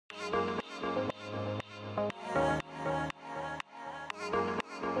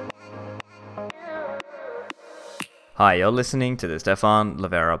Hi, you're listening to the Stefan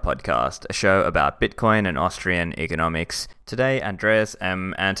Livera podcast, a show about Bitcoin and Austrian economics. Today, Andreas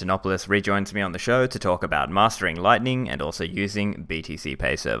M. Antonopoulos rejoins me on the show to talk about mastering Lightning and also using BTC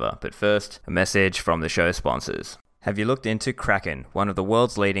Pay Server. But first, a message from the show sponsors. Have you looked into Kraken, one of the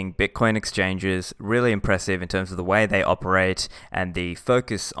world's leading Bitcoin exchanges? Really impressive in terms of the way they operate and the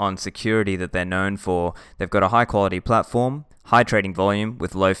focus on security that they're known for. They've got a high quality platform, high trading volume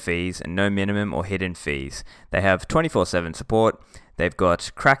with low fees and no minimum or hidden fees. They have 24/7 support. They've got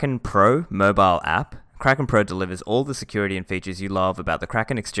Kraken Pro mobile app. Kraken Pro delivers all the security and features you love about the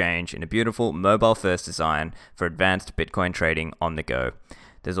Kraken exchange in a beautiful mobile-first design for advanced Bitcoin trading on the go.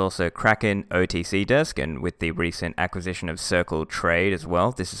 There's also Kraken OTC Desk, and with the recent acquisition of Circle Trade as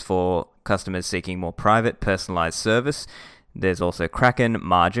well, this is for customers seeking more private, personalized service. There's also Kraken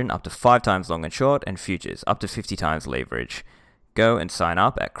Margin, up to 5 times long and short, and futures, up to 50 times leverage. Go and sign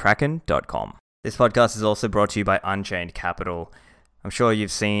up at kraken.com. This podcast is also brought to you by Unchained Capital. I'm sure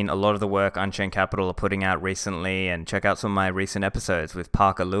you've seen a lot of the work Unchained Capital are putting out recently, and check out some of my recent episodes with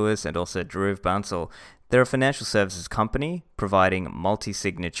Parker Lewis and also Dhruv Bansal. They're a financial services company providing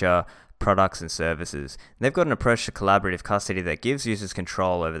multi-signature products and services. They've got an approach to collaborative custody that gives users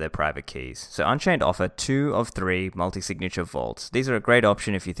control over their private keys. So Unchained offer 2 of 3 multi-signature vaults. These are a great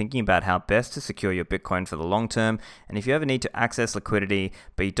option if you're thinking about how best to secure your Bitcoin for the long term, and if you ever need to access liquidity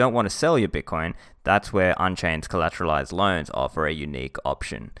but you don't want to sell your Bitcoin, that's where Unchained's collateralized loans offer a unique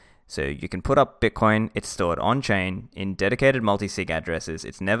option. So you can put up Bitcoin, it's stored on-chain in dedicated multi-sig addresses,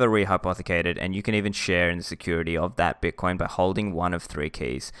 it's never rehypothecated, and you can even share in the security of that Bitcoin by holding one of 3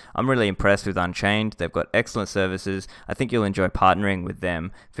 keys. I'm really impressed with Unchained. They've got excellent services. I think you'll enjoy partnering with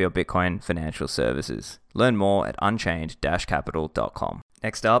them for your Bitcoin financial services. Learn more at unchained-capital.com.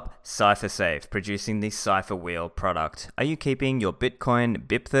 Next up, CipherSafe, producing the Cypher Wheel product. Are you keeping your Bitcoin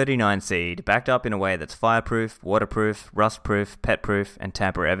BIP39 seed backed up in a way that's fireproof, waterproof, rustproof, petproof, and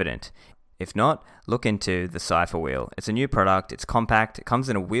tamper evident? If not, look into the Cypher Wheel. It's a new product, it's compact, it comes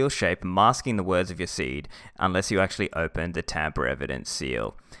in a wheel shape masking the words of your seed unless you actually open the tamper evident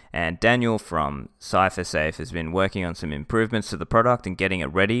seal. And Daniel from CipherSafe has been working on some improvements to the product and getting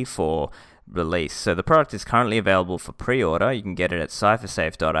it ready for release. So the product is currently available for pre-order. You can get it at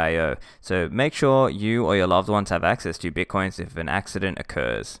cyphersafe.io. So make sure you or your loved ones have access to Bitcoins if an accident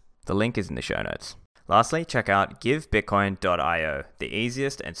occurs. The link is in the show notes. Lastly, check out givebitcoin.io, the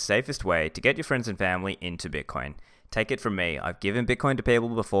easiest and safest way to get your friends and family into Bitcoin. Take it from me, I've given Bitcoin to people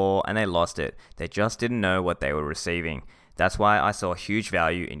before and they lost it. They just didn't know what they were receiving. That's why I saw huge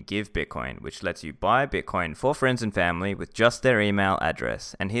value in Give Bitcoin, which lets you buy Bitcoin for friends and family with just their email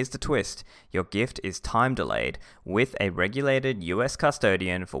address. And here's the twist. Your gift is time delayed with a regulated US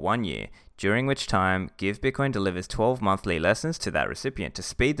custodian for 1 year, during which time Give Bitcoin delivers 12 monthly lessons to that recipient to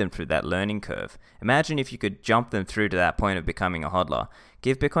speed them through that learning curve. Imagine if you could jump them through to that point of becoming a hodler.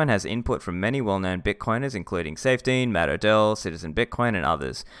 Give Bitcoin has input from many well-known Bitcoiners, including Safedine, Matt Odell, Citizen Bitcoin, and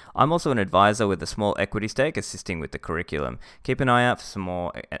others. I'm also an advisor with a small equity stake assisting with the curriculum. Keep an eye out for some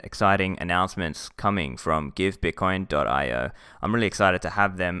more exciting announcements coming from givebitcoin.io. I'm really excited to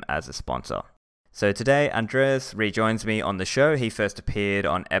have them as a sponsor. So today, Andreas rejoins me on the show. He first appeared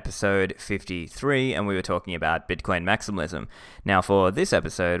on episode 53, and we were talking about Bitcoin maximalism. Now, for this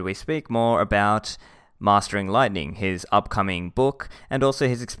episode, we speak more about Mastering Lightning, his upcoming book, and also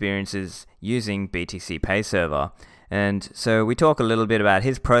his experiences using BTC Pay Server. And so we talk a little bit about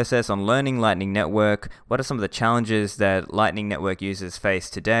his process on learning Lightning Network, what are some of the challenges that Lightning Network users face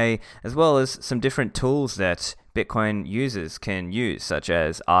today, as well as some different tools that Bitcoin users can use, such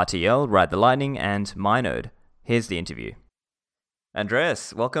as RTL, Ride the Lightning, and Mynode. Here's the interview.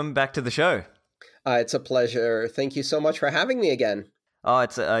 Andreas, welcome back to the show. It's a pleasure. Thank you so much for having me again. Oh,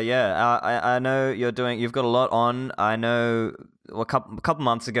 it's I know you've got a lot on. I know a couple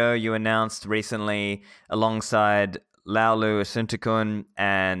months ago you announced recently alongside Laulu Asuntakun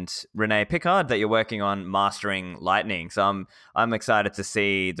and Renee Pickard that you're working on Mastering Lightning. So I'm excited to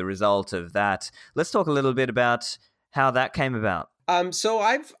see the result of that. Let's talk a little bit about how that came about. So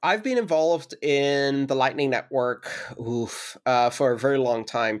I've been involved in the Lightning Network for a very long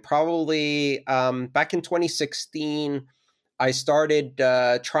time. Probably back in 2016. I started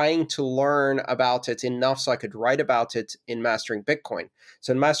trying to learn about it enough so I could write about it in Mastering Bitcoin.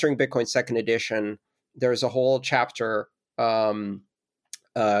 So in Mastering Bitcoin second edition, there's a whole chapter about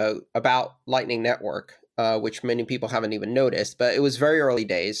Lightning Network, which many people haven't even noticed. But it was very early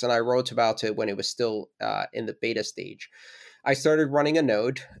days, and I wrote about it when it was still in the beta stage. I started running a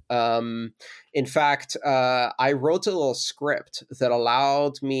node. In fact, I wrote a little script that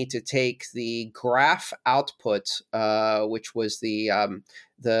allowed me to take the graph output, which was the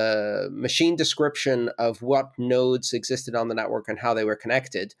machine description of what nodes existed on the network and how they were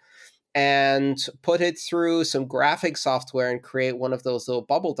connected, and put it through some graphic software and create one of those little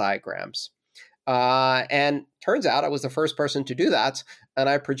bubble diagrams. And turns out I was the first person to do that. And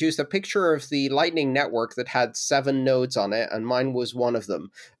I produced a picture of the Lightning Network that had 7 nodes on it, and mine was one of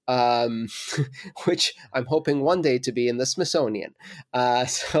them, which I'm hoping one day to be in the Smithsonian.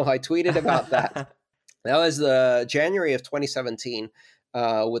 So I tweeted about that. That was the January of 2017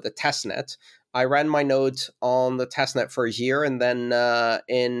 with a testnet. I ran my node on the testnet for a year, and then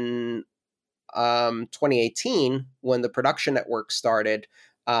in 2018, when the production network started,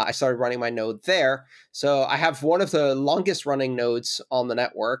 I started running my node there. So I have one of the longest running nodes on the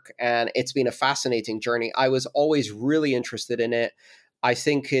network, and it's been a fascinating journey. I was always really interested in it. I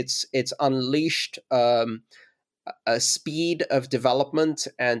think it's unleashed a speed of development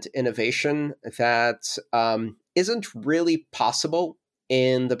and innovation that isn't really possible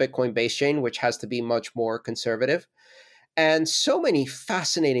in the Bitcoin base chain, which has to be much more conservative. And so many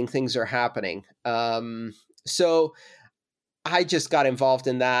fascinating things are happening. So I just got involved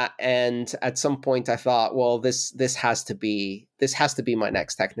in that, and at some point I thought, well, this has to be my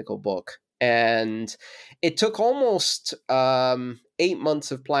next technical book. And it took almost 8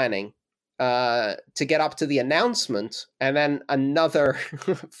 months of planning to get up to the announcement, and then another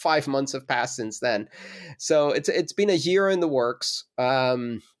 5 months have passed since then. So it's been a year in the works.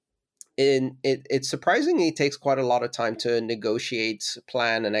 It surprisingly takes quite a lot of time to negotiate,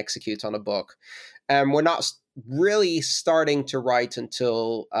 plan, and execute on a book. And we're not really starting to write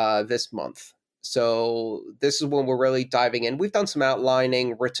until this month. So this is when we're really diving in. We've done some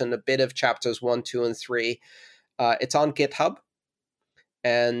outlining, written a bit of chapters 1, 2, and 3. It's on GitHub.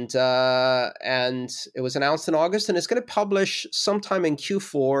 And it was announced in August, and it's going to publish sometime in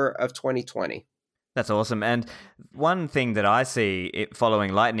Q4 of 2020. That's awesome. And one thing that I see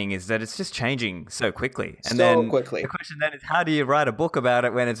following Lightning is that it's just changing so quickly. And so quickly. The question then is, how do you write a book about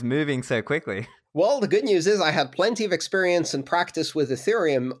it when it's moving so quickly? Well, the good news is I had plenty of experience and practice with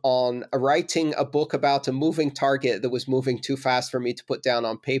Ethereum on writing a book about a moving target that was moving too fast for me to put down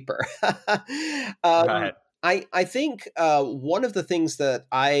on paper. Right. I think one of the things that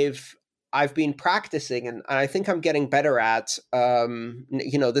I've been practicing, and I think I'm getting better at,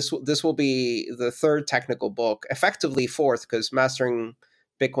 this will be the third technical book, effectively fourth, because Mastering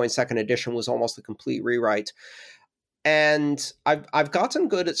Bitcoin Second Edition was almost a complete rewrite. And I've gotten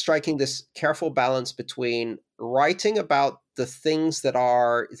good at striking this careful balance between writing about the things that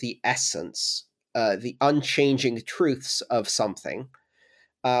are the essence, the unchanging truths of something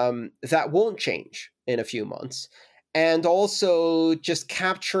that won't change in a few months, and also just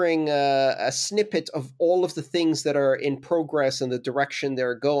capturing a snippet of all of the things that are in progress and the direction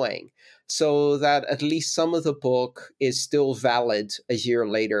they're going, so that at least some of the book is still valid a year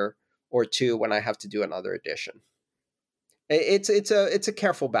later or two when I have to do another edition. It's a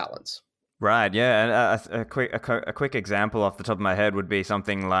careful balance. Right, yeah, and a quick example off the top of my head would be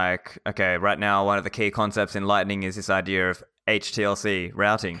something like, okay, right now one of the key concepts in Lightning is this idea of HTLC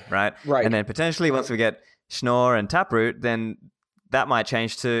routing, right? Right. And then potentially once we get Schnorr and Taproot, then that might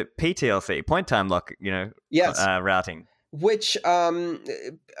change to PTLC, point time lock, yes. Routing. Which payment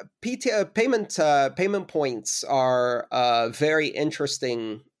points are a very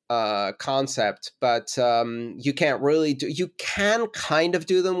interesting concept, but you can't really you can kind of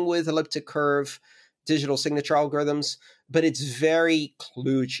do them with elliptic curve digital signature algorithms, but it's very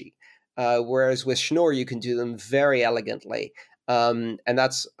kludgy. Whereas with Schnorr, you can do them very elegantly. And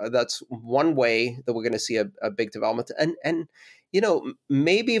that's one way that we're going to see a big development. And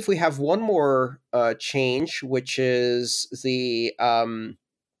maybe if we have one more change, which is the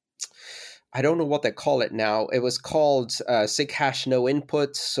I don't know what they call it now. It was called SIG hash no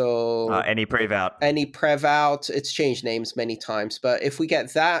input. So any prev out. Any prev out. It's changed names many times. But if we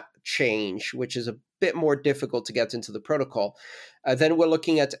get that change, which is a bit more difficult to get into the protocol, then we're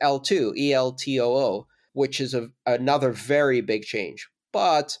looking at L2, ELTOO, which is another very big change.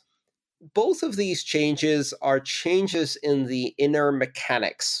 But both of these changes are changes in the inner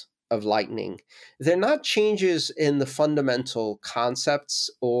mechanics of Lightning. They're not changes in the fundamental concepts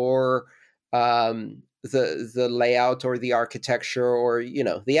or the layout or the architecture or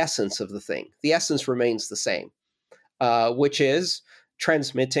the essence of the thing. The essence remains the same, which is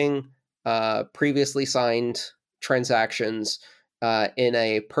transmitting previously signed transactions in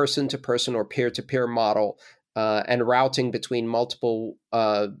a person-to-person or peer-to-peer model, and routing between multiple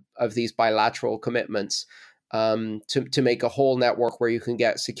of these bilateral commitments to make a whole network where you can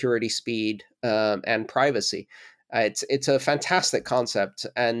get security, speed, and privacy. It's a fantastic concept,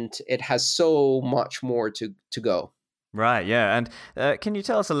 and it has so much more to go. Right, yeah. And can you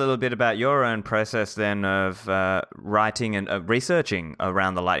tell us a little bit about your own process then of writing and researching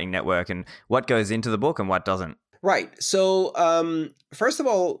around the Lightning Network and what goes into the book and what doesn't? Right. So, first of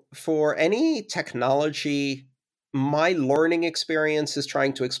all, for any technology, my learning experience is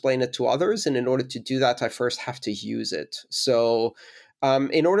trying to explain it to others. And in order to do that, I first have to use it. So,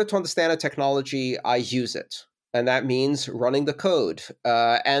 in order to understand a technology, I use it. And that means running the code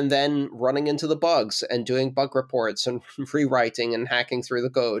and then running into the bugs and doing bug reports and rewriting and hacking through the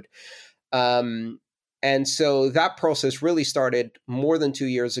code. Um, and so that process really started more than 2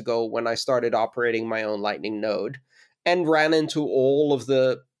 years ago when I started operating my own Lightning node and ran into all of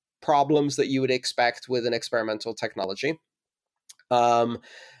the problems that you would expect with an experimental technology. Um,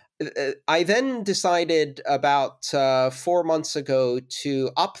 I then decided about 4 months ago to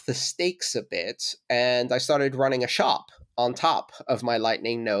up the stakes a bit, and I started running a shop on top of my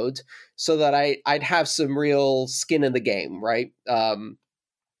Lightning node so that I'd have some real skin in the game, right?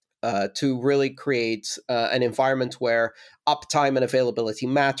 To really create an environment where uptime and availability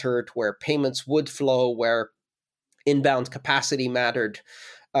mattered, where payments would flow, where inbound capacity mattered,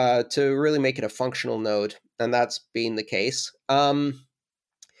 to really make it a functional node. And that's been the case.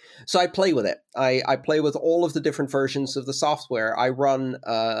 So I play with it. I play with all of the different versions of the software. I run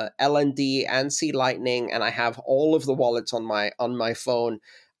LND and C Lightning, and I have all of the wallets on my phone.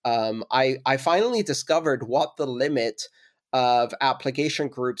 I finally discovered what the limit of application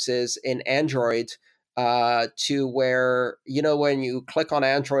groups is in Android, to where, when you click on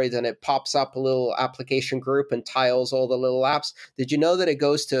Android and it pops up a little application group and tiles all the little apps. Did you know that it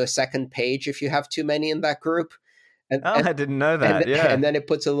goes to a second page if you have too many in that group? I didn't know that. And then it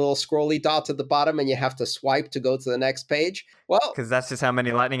puts a little scrolly dot at the bottom, and you have to swipe to go to the next page. Well, because that's just how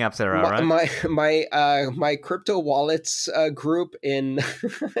many Lightning apps there are, right? My crypto wallets group in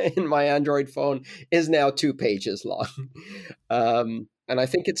in my Android phone is now 2 pages long, and I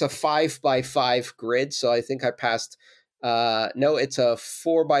think it's a 5x5 grid. So I think I passed. No, it's a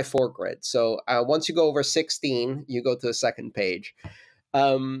 4x4 grid. So once you go over 16, you go to the second page.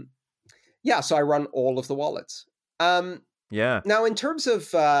 So I run all of the wallets. Yeah. Now, in terms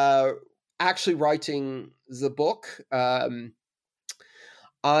of actually writing the book,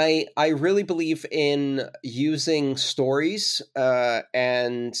 I really believe in using stories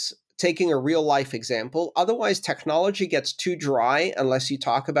and taking a real life example. Otherwise, technology gets too dry unless you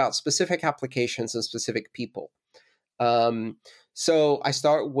talk about specific applications and specific people. So I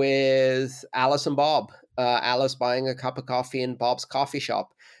start with Alice and Bob. Alice buying a cup of coffee in Bob's coffee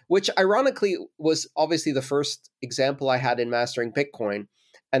shop, which ironically was obviously the first example I had in mastering Bitcoin,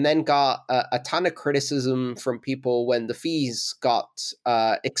 and then got a ton of criticism from people when the fees got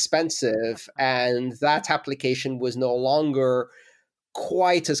expensive and that application was no longer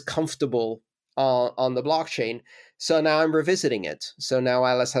quite as comfortable on the blockchain. So now I'm revisiting it. So now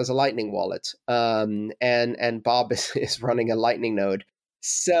Alice has a Lightning wallet, and Bob is running a Lightning node.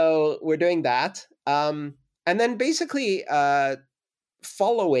 So we're doing that. And then basically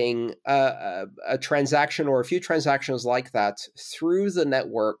following a transaction or a few transactions like that through the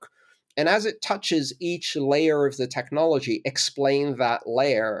network. And as it touches each layer of the technology, explain that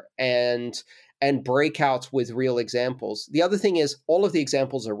layer and break out with real examples. The other thing is all of the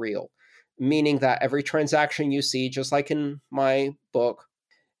examples are real, meaning that every transaction you see, just like in my book,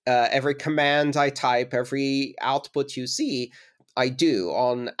 every command I type, every output you see, I do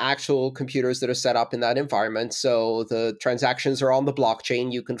on actual computers that are set up in that environment. So the transactions are on the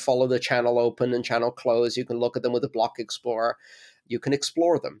blockchain. You can follow the channel open and channel close. You can look at them with a block explorer. You can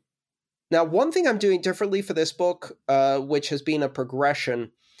explore them. Now, one thing I'm doing differently for this book, which has been a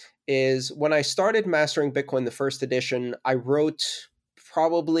progression, is when I started mastering Bitcoin, the first edition, I wrote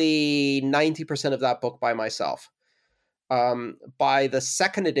probably 90% of that book by myself. By the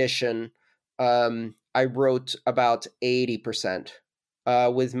second edition, I wrote about 80%.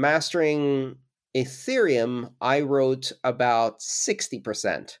 With mastering Ethereum, I wrote about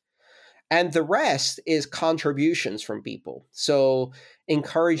 60%. And the rest is contributions from people. So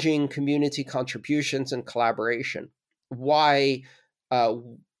encouraging community contributions and collaboration. Why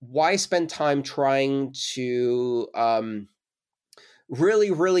spend time trying to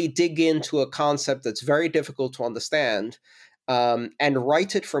really dig into a concept that's very difficult to understand, and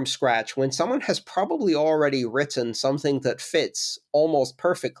write it from scratch when someone has probably already written something that fits almost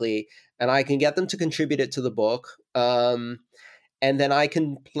perfectly, and I can get them to contribute it to the book, and then I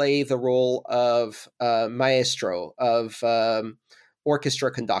can play the role of maestro, of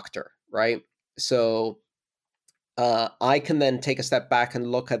orchestra conductor, right? So I can then take a step back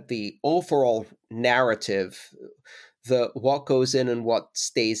and look at the overall narrative, the what goes in and what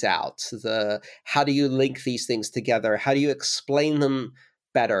stays out, the how do you link these things together, how do you explain them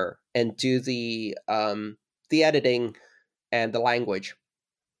better, and do the editing and the language.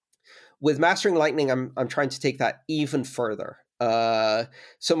 With Mastering Lightning, I'm trying to take that even further.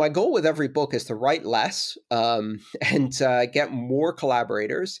 So my goal with every book is to write less and get more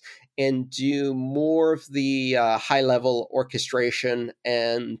collaborators and do more of the high level orchestration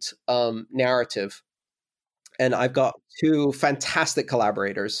and narrative. And I've got two fantastic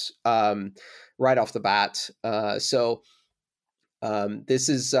collaborators right off the bat. This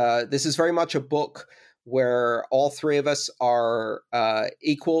is very much a book where all three of us are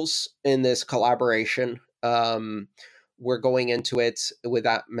equals in this collaboration. We're going into it with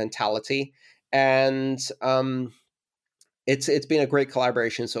that mentality, and it's been a great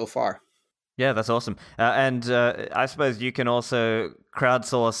collaboration so far. Yeah, that's awesome. And I suppose you can also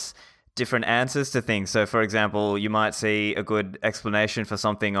crowdsource different answers to things. So, for example, you might see a good explanation for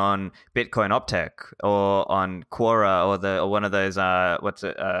something on Bitcoin Optech or on Quora or one of those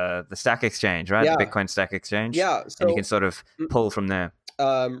the Stack Exchange, right? Yeah. The Bitcoin Stack Exchange. Yeah, and you can sort of pull from there.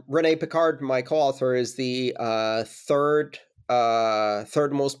 Rene Picard, my co-author, is the third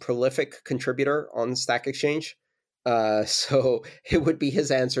most prolific contributor on Stack Exchange. So it would be his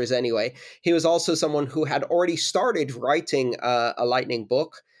answers anyway. He was also someone who had already started writing a Lightning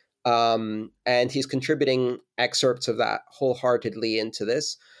book, and he's contributing excerpts of that wholeheartedly into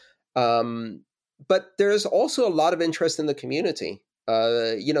this. But there's also a lot of interest in the community.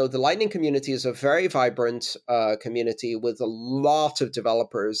 The Lightning community is a very vibrant community with a lot of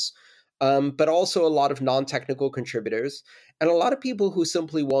developers, but also a lot of non-technical contributors and a lot of people who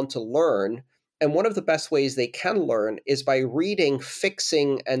simply want to learn. And one of the best ways they can learn is by reading,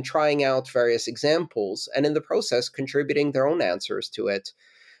 fixing, and trying out various examples, and in the process, contributing their own answers to it.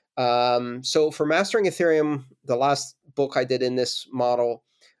 So for Mastering Ethereum, the last book I did in this model,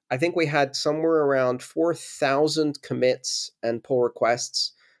 I think we had somewhere around 4,000 commits and pull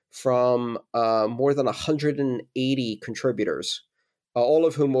requests from more than 180 contributors, all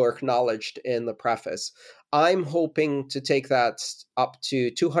of whom were acknowledged in the preface. I'm hoping to take that up to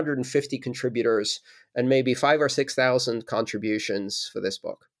 250 contributors and maybe 5,000 or 6,000 contributions for this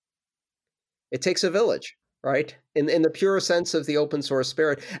book. It takes a village, right? In the pure sense of the open source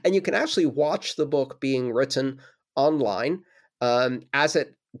spirit. And you can actually watch the book being written online as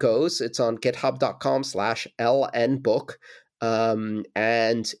it goes. It's on github.com/lnbook.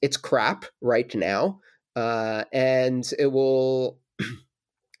 And it's crap right now. And it will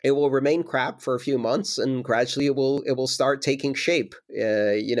remain crap for a few months, and gradually it will start taking shape.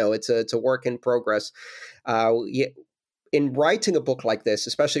 It's a work in progress. In writing a book like this,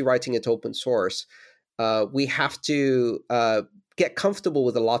 especially writing it open source, we have to get comfortable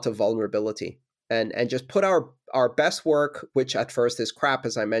with a lot of vulnerability and just put our best work, which at first is crap,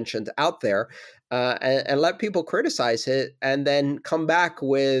 as I mentioned, out there, and let people criticize it, and then come back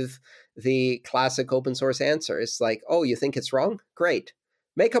with the classic open source answer. It's like, oh, you think it's wrong? Great.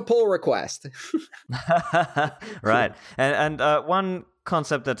 Make a pull request. Right. And one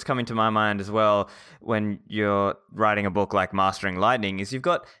concept that's coming to my mind as well when you're writing a book like Mastering Lightning is you've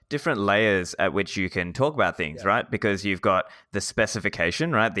got different layers at which you can talk about things, right? Because you've got the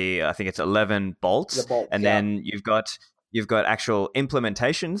specification, right? I think it's 11 bolts. And then you've got actual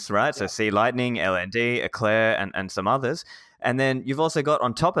implementations, right? So C Lightning, LND, Eclair, and some others. And then you've also got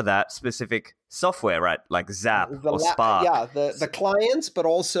on top of that specific software, right? Like Zap or Spark. The clients, but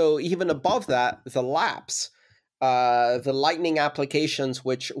also even above that, the laps, the Lightning applications,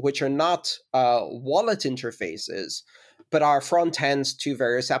 which are not wallet interfaces, but are front ends to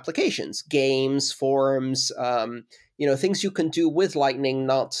various applications, games, forums, things you can do with Lightning,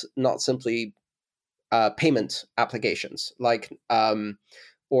 not simply payment applications, like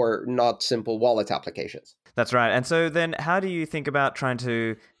or not simple wallet applications. That's right. And so then how do you think about trying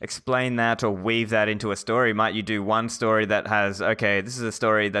to explain that or weave that into a story? Might you do one story that has, okay, this is a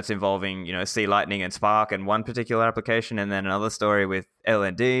story that's involving, C Lightning and Spark and one particular application, and then another story with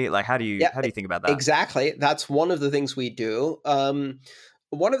LND? Like, how do you think about that? Exactly. That's one of the things we do.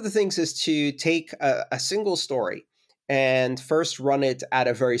 One of the things is to take a single story and first run it at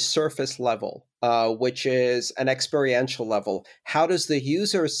a very surface level, which is an experiential level. How does the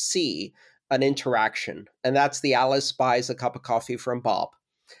user see an interaction? And that's the Alice buys a cup of coffee from Bob.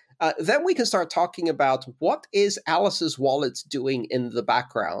 Then we can start talking about what is Alice's wallet doing in the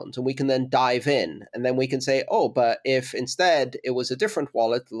background, and we can then dive in, and then we can say, oh, but if instead it was a different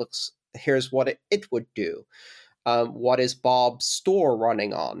wallet, here's what it would do. What is Bob's store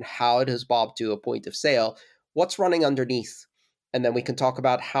running on? How does Bob do a point of sale? what's running underneath. And then we can talk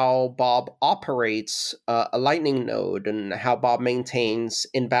about how Bob operates a Lightning node and how Bob maintains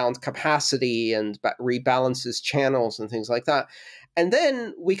inbound capacity and rebalances channels and things like that. And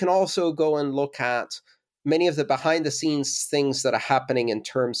then we can also go and look at many of the behind the scenes things that are happening in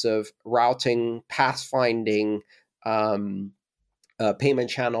terms of routing, pathfinding, payment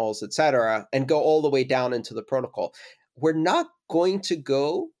channels, etc., and go all the way down into the protocol. We're not going to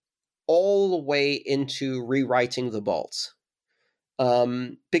go all the way into rewriting the bolts.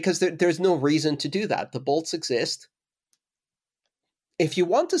 Because there's no reason to do that. The bolts exist. If you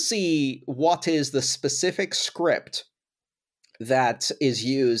want to see what is the specific script that is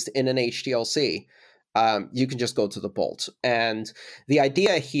used in an HDLC, you can just go to the bolt. And the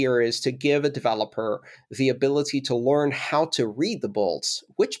idea here is to give a developer the ability to learn how to read the bolts,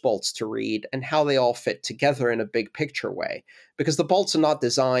 which bolts to read, and how they all fit together in a big picture way. Because the bolts are not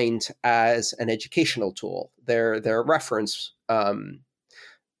designed as an educational tool. They're a reference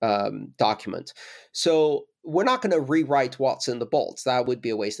document. So we're not going to rewrite what's in the bolts. That would be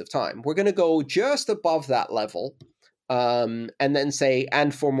a waste of time. We're going to go just above that level and then say,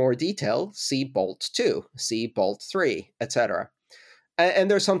 and for more detail, see bolt 2, see bolt 3, etc. And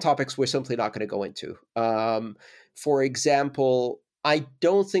there's some topics we're simply not going to go into. For example, I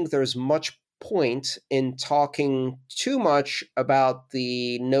don't think there's much point in talking too much about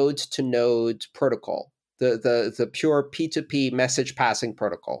the node-to-node protocol, the pure P2P message passing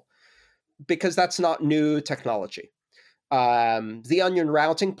protocol, because that's not new technology. The onion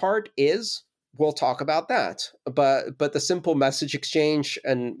routing part is, we'll talk about that, but the simple message exchange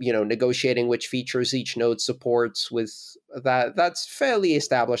and negotiating which features each node supports with that's fairly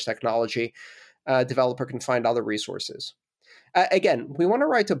established technology. Developer can find other resources. Again, we want to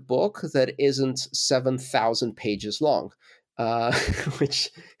write a book that isn't 7,000 pages long, which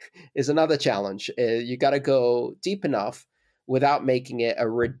is another challenge. You got to go deep enough without making it a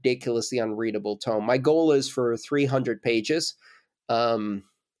ridiculously unreadable tome. My goal is for 300 pages.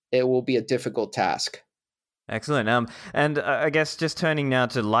 It will be a difficult task. Excellent. And I guess just turning now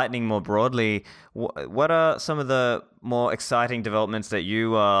to Lightning more broadly, what are some of the more exciting developments that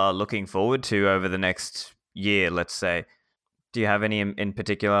you are looking forward to over the next year, let's say? Do you have any in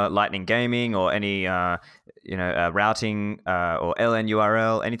particular, Lightning Gaming or any, routing or LN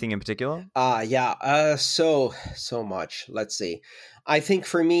URL, anything in particular? So much. Let's see. I think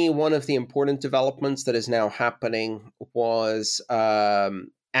for me, one of the important developments that is now happening was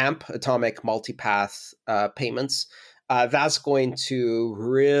AMP, Atomic Multipath Payments. That's going to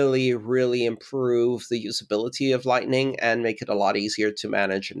really, really improve the usability of Lightning and make it a lot easier to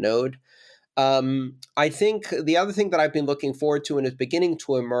manage a node. I think the other thing that I've been looking forward to and is beginning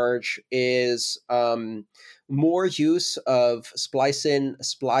to emerge is more use of splice in,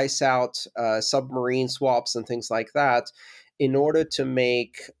 splice out, submarine swaps and things like that in order to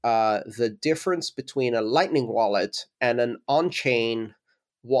make the difference between a Lightning wallet and an on-chain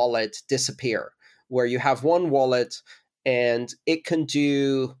wallet disappear, where you have one wallet and it can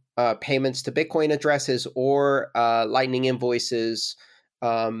do payments to Bitcoin addresses or Lightning invoices.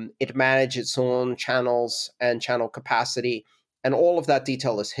 It manages its own channels and channel capacity, and all of that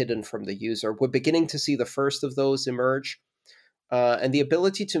detail is hidden from the user. We're beginning to see the first of those emerge, and the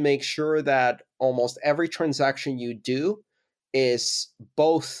ability to make sure that almost every transaction you do is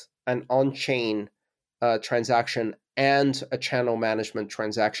both an on-chain transaction and a channel management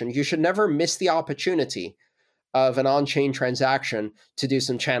transaction. You should never miss the opportunity of an on-chain transaction to do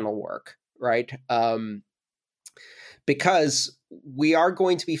some channel work, right? Because we are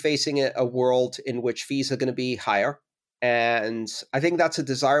going to be facing a world in which fees are going to be higher. And I think that's a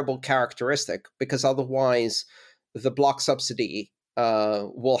desirable characteristic, because otherwise the block subsidy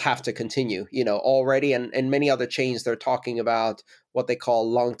will have to continue. Already, and many other chains, they're talking about what they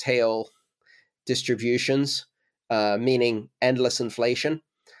call long tail distributions, meaning endless inflation,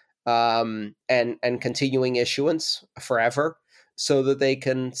 and continuing issuance forever so that they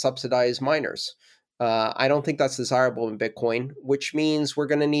can subsidize miners. I don't think that's desirable in Bitcoin, which means we're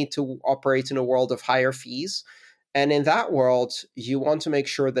going to need to operate in a world of higher fees. And in that world, you want to make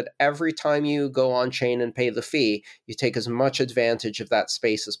sure that every time you go on chain and pay the fee, you take as much advantage of that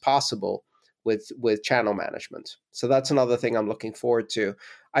space as possible with channel management. So that's another thing I'm looking forward to.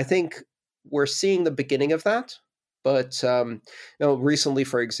 I think we're seeing the beginning of that. But recently,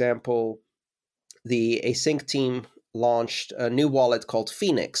 for example, the Async team launched a new wallet called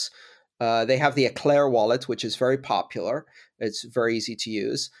Phoenix. They have the Eclair wallet, which is very popular. It's very easy to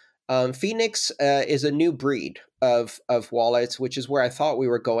use. Phoenix is a new breed of wallets, which is where I thought we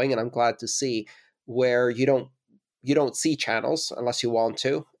were going, and I'm glad to see, where you don't see channels unless you want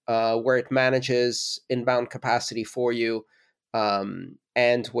to, where it manages inbound capacity for you,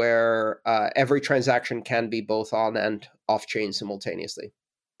 and where every transaction can be both on and off chain simultaneously.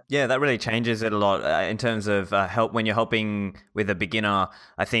 Yeah, that really changes it a lot in terms of help when you're helping with a beginner.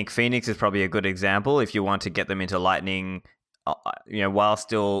 I think Phoenix is probably a good example if you want to get them into Lightning, while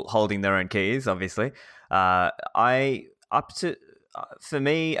still holding their own keys. Obviously, I up to for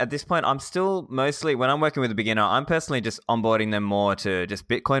me at this point, I'm still mostly when I'm working with a beginner, I'm personally just onboarding them more to just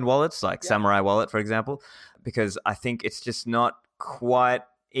Bitcoin wallets like Samurai Wallet, for example, because I think it's just not quite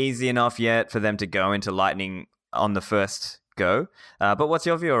easy enough yet for them to go into Lightning on the first go. But what's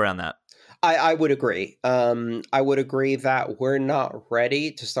your view around that? I would agree. I would agree that we're not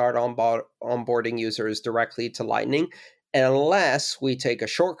ready to start onboarding users directly to Lightning unless we take a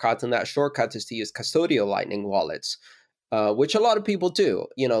shortcut, and that shortcut is to use custodial Lightning wallets, which a lot of people do.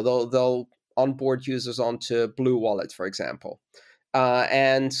 They'll onboard users onto Blue Wallet, for example.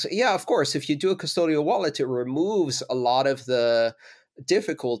 And yeah, of course, if you do a custodial wallet, it removes a lot of the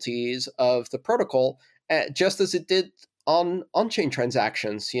difficulties of the protocol, just as it did on-chain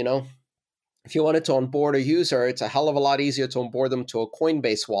transactions. If you wanted to onboard a user, it's a hell of a lot easier to onboard them to a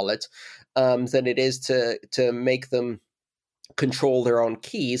Coinbase wallet than it is to make them control their own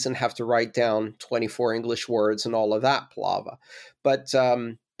keys and have to write down 24 English words and all of that plava. But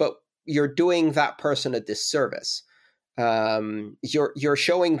you're doing that person a disservice. You're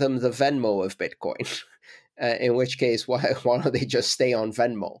showing them the Venmo of Bitcoin. In which case, why don't they just stay on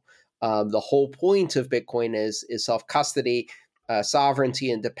Venmo? The whole point of Bitcoin is self-custody,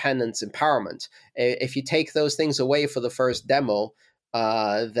 sovereignty, independence, empowerment. If you take those things away for the first demo,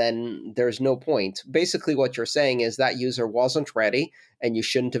 then there's no point. Basically, what you're saying is that user wasn't ready, and you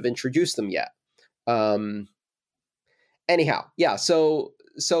shouldn't have introduced them yet. Anyhow, yeah. So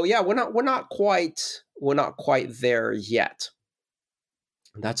yeah, we're not quite there yet.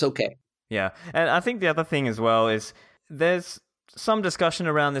 That's okay. Yeah, and I think the other thing as well is there's some discussion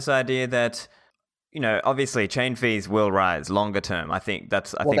around this idea that, obviously chain fees will rise longer term. I think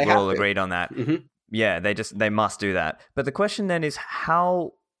we're all agreed on that. Mm-hmm. Yeah, they must do that. But the question then is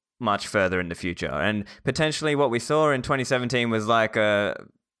how much further in the future? And potentially what we saw in 2017 was like a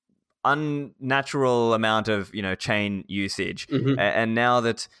unnatural amount of chain usage, and now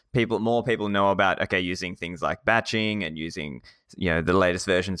that more people know about using things like batching and using the latest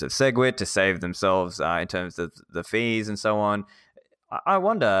versions of SegWit to save themselves in terms of the fees and so on, I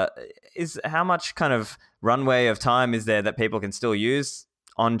wonder is how much kind of runway of time is there that people can still use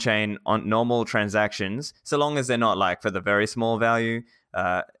on-chain on normal transactions, so long as they're not like for the very small value,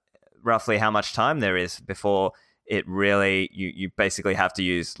 roughly how much time there is before it really, you basically have to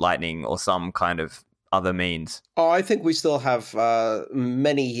use Lightning or some kind of other means? Oh, I think we still have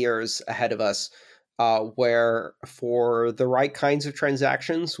many years ahead of us where for the right kinds of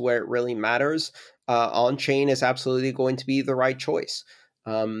transactions, where it really matters, on-chain is absolutely going to be the right choice.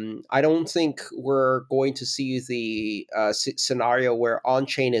 I don't think we're going to see the scenario where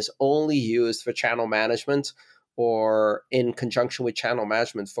on-chain is only used for channel management or in conjunction with channel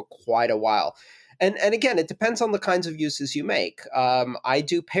management for quite a while. And again, it depends on the kinds of uses you make. I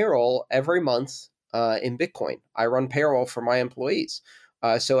do payroll every month in Bitcoin. I run payroll for my employees.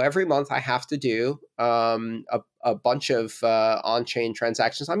 So every month I have to do a bunch of on-chain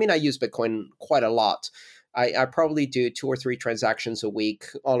transactions. I mean, I use Bitcoin quite a lot. I probably do 2 or 3 transactions a week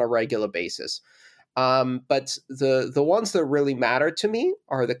on a regular basis. But the ones that really matter to me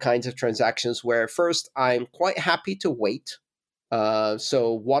are the kinds of transactions where first I'm quite happy to wait.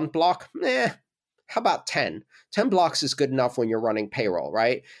 So 1 block, how about 10? 10 blocks is good enough when you're running payroll,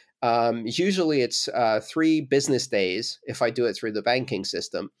 right? Usually it's 3 business days if I do it through the banking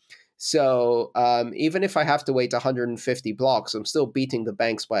system. So even if I have to wait 150 blocks, I'm still beating the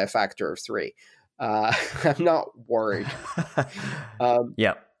banks by a factor of 3. I'm not worried.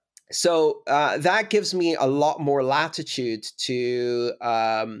 Yeah. So that gives me a lot more latitude to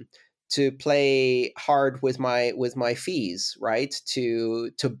play hard with my fees, right?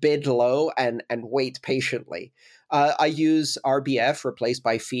 To bid low and wait patiently. I use RBF, replaced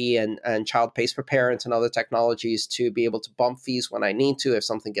by fee, and child pays per parent and other technologies to be able to bump fees when I need to if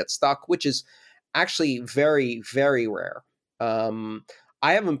something gets stuck, which is actually very, very rare.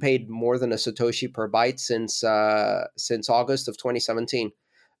 I haven't paid more than a Satoshi per byte since August of 2017.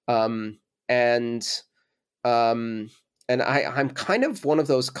 And I'm kind of one of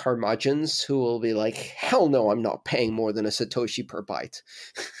those curmudgeons who will be like, hell no, I'm not paying more than a Satoshi per byte.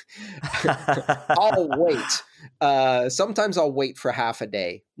 I'll wait. Sometimes I'll wait for half a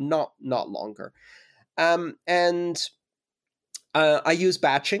day, not longer. And I use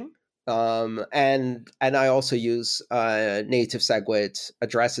batching. And I also use native SegWit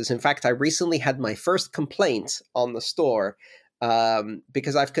addresses. In fact, I recently had my first complaint on the store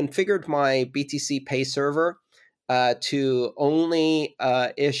because I've configured my BTC Pay server to only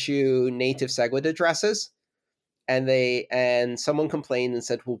issue native SegWit addresses. And someone complained and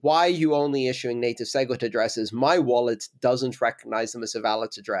said, well, why are you only issuing native SegWit addresses? My wallet doesn't recognize them as a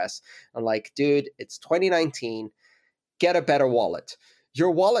valid address. I'm like, dude, it's 2019. Get a better wallet.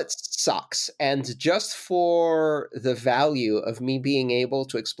 Your wallet sucks. And just for the value of me being able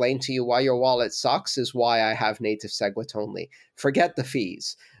to explain to you why your wallet sucks is why I have native SegWit only. Forget the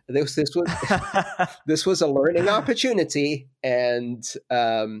fees. This was a learning opportunity, and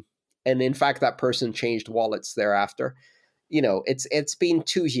in fact, that person changed wallets thereafter. It's been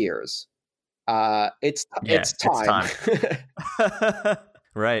 2 years. It's time.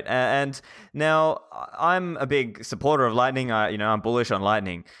 Right. And now I'm a big supporter of Lightning. I'm bullish on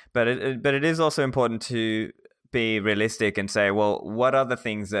Lightning, but it is also important to be realistic and say, well, what are the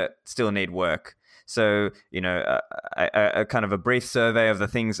things that still need work? So, a kind of a brief survey of the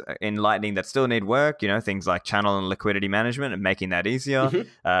things in Lightning that still need work, things like channel and liquidity management and making that easier.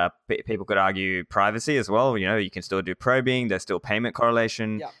 Mm-hmm. People could argue privacy as well. You can still do probing. There's still payment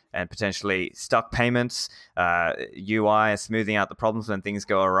correlation and potentially stuck payments, UI, smoothing out the problems when things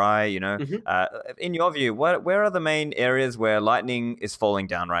go awry. Mm-hmm. In your view, where are the main areas where Lightning is falling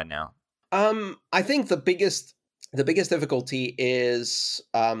down right now? I think the biggest difficulty is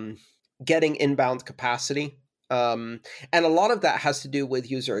getting inbound capacity. And a lot of that has to do with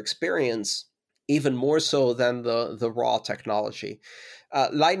user experience, even more so than the raw technology.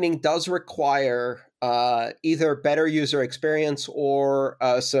 Lightning does require either better user experience or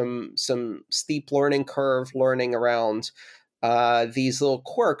some steep learning curve learning around these little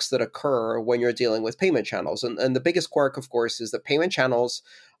quirks that occur when you're dealing with payment channels. And the biggest quirk, of course, is that payment channels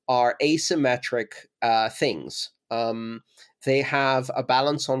are asymmetric things. They have a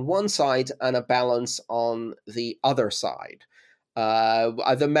balance on one side and a balance on the other side.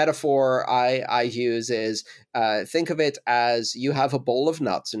 The metaphor I use is think of it as you have a bowl of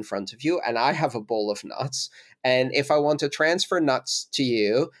nuts in front of you and I have a bowl of nuts. And if I want to transfer nuts to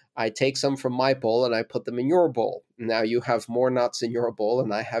you, I take some from my bowl and I put them in your bowl. Now you have more nuts in your bowl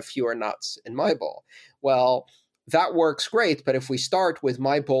and I have fewer nuts in my bowl. Well, that works great, but if we start with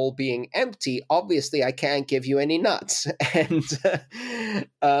my bowl being empty, obviously I can't give you any nuts.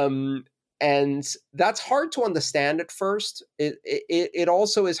 And that's hard to understand at first. It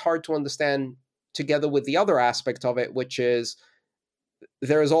also is hard to understand together with the other aspect of it, which is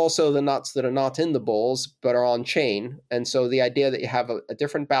there's also the nuts that are not in the bowls but are on chain. And so the idea that you have a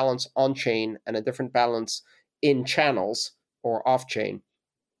different balance on chain and a different balance in channels or off chain,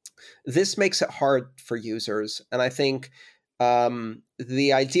 this makes it hard for users. And I think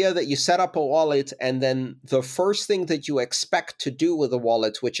the idea that you set up a wallet and then the first thing that you expect to do with a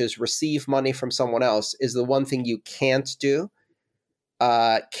wallet, which is receive money from someone else, is the one thing you can't do,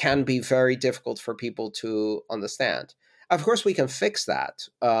 can be very difficult for people to understand. Of course, we can fix that.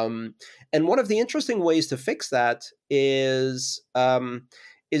 And one of the interesting ways to fix that is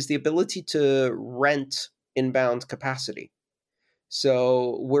the ability to rent inbound capacity.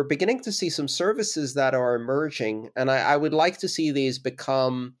 So we're beginning to see some services that are emerging, and I would like to see these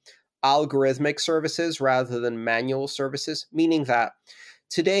become algorithmic services rather than manual services, meaning that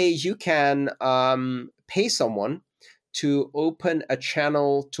today you can pay someone to open a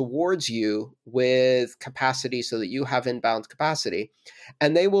channel towards you with capacity so that you have inbound capacity,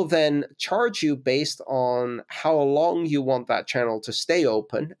 and they will then charge you based on how long you want that channel to stay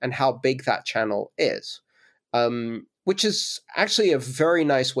open and how big that channel is. Which is actually a very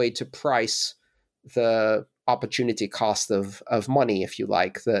nice way to price the opportunity cost of money, if you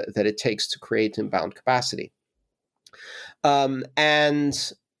like, that it takes to create inbound capacity.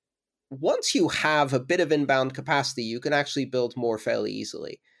 And once you have a bit of inbound capacity, you can actually build more fairly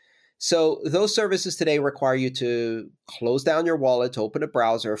easily. So those services today require you to close down your wallet, open a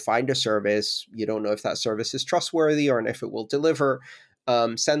browser, find a service. You don't know if that service is trustworthy or if it will deliver.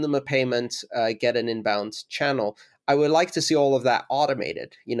 Send them a payment, get an inbound channel. I would like to see all of that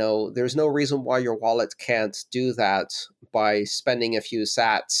automated. There's no reason why your wallet can't do that by spending a few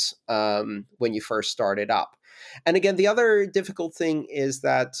sats when you first start it up. And again, the other difficult thing is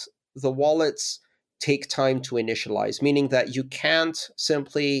that the wallets take time to initialize, meaning that you can't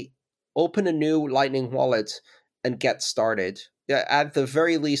simply open a new Lightning wallet and get started. At the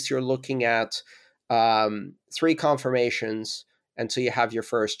very least, you're looking at 3 confirmations until you have your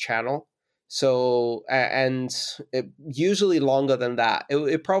first channel. So, and usually longer than that.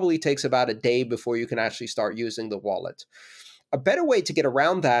 It probably takes about a day before you can actually start using the wallet. a better way to get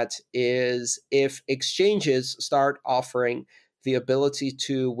around that is if exchanges start offering the ability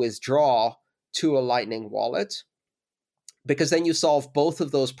to withdraw to a Lightning wallet, because then you solve both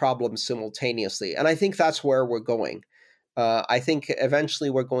of those problems simultaneously. And I think that's where we're going. I think eventually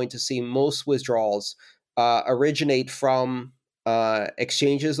we're going to see most withdrawals originate from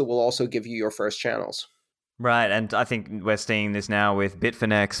exchanges that will also give you your first channels. Right, and I think we're seeing this now with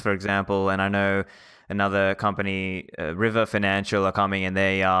Bitfinex, for example, and I know another company, River Financial, are coming, and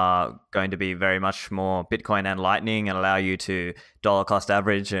they are going to be very much more Bitcoin and Lightning and allow you to dollar cost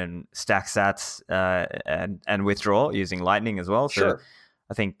average and stack sats and withdraw using Lightning as well. Sure. So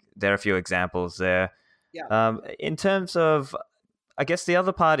I think there are a few examples there. Yeah. In terms of, I guess the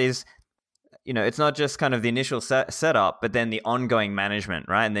other part is, it's not just kind of the initial setup, but then the ongoing management,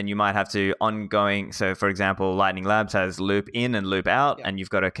 right? And then you might have to so for example, Lightning Labs has loop in and loop out, and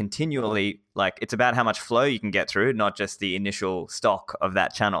you've got to continually, it's about how much flow you can get through, not just the initial stock of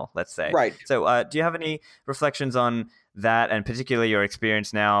that channel, let's say. Right. So do you have any reflections on that, and particularly your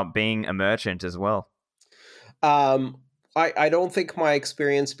experience now being a merchant as well? I don't think my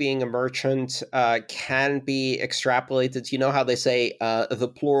experience being a merchant can be extrapolated. You know how they say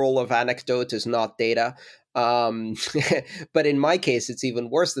the plural of anecdote is not data? But in my case, it's even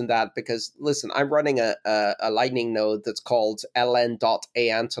worse than that because, listen, I'm running a Lightning node that's called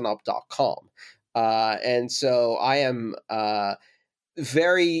ln.aantonop.com. And so I am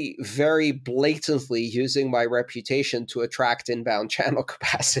very, very blatantly using my reputation to attract inbound channel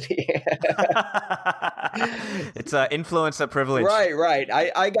capacity. It's influencer privilege. Right.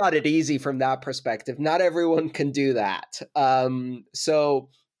 I got it easy from that perspective. Not everyone can do that. So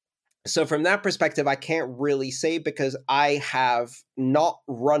from that perspective, I can't really say because I have not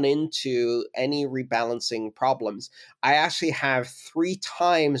run into any rebalancing problems. I actually have 3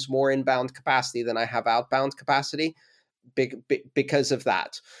 times more inbound capacity than I have outbound capacity. Because of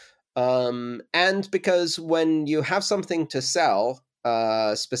that. And because when you have something to sell,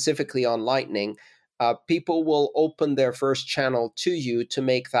 specifically on Lightning, people will open their first channel to you to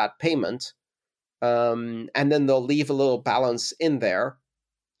make that payment. And then they'll leave a little balance in there.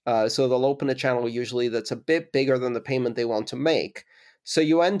 So they'll open a channel usually that's a bit bigger than the payment they want to make. So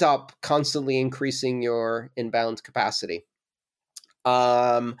you end up constantly increasing your inbound capacity.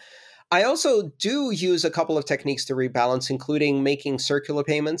 I also do use a couple of techniques to rebalance, including making circular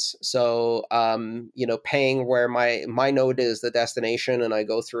payments. So, paying where my node is the destination, and I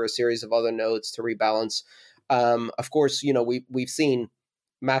go through a series of other nodes to rebalance. Of course, we've seen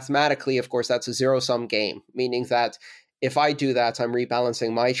mathematically, of course, that's a zero-sum game, meaning that if I do that, I'm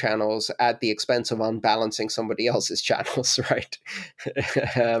rebalancing my channels at the expense of unbalancing somebody else's channels, right?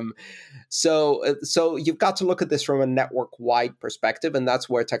 So you've got to look at this from a network-wide perspective, and that's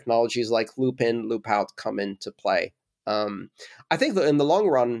where technologies like loop in, loop out come into play. I think that in the long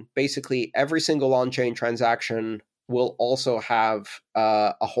run, basically every single on-chain transaction will also have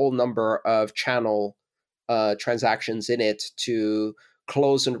a whole number of channel transactions in it to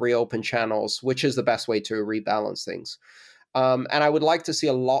close and reopen channels, which is the best way to rebalance things. And I would like to see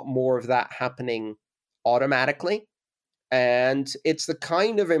a lot more of that happening automatically. And it's the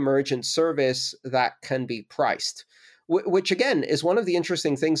kind of emergent service that can be priced, which again is one of the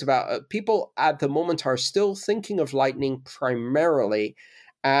interesting things about people at the moment are still thinking of Lightning primarily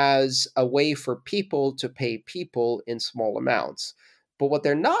as a way for people to pay people in small amounts. But what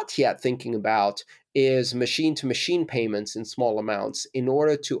they're not yet thinking about is machine-to-machine payments in small amounts in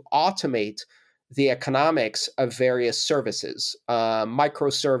order to automate the economics of various services,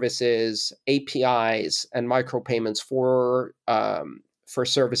 microservices, APIs, and micropayments for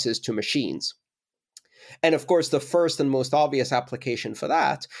services to machines. And of course, the first and most obvious application for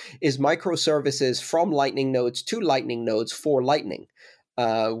that is microservices from Lightning nodes to Lightning nodes for Lightning.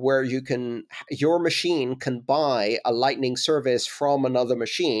 Where your machine can buy a Lightning service from another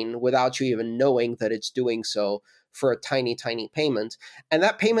machine without you even knowing that it's doing so for a tiny, tiny payment. And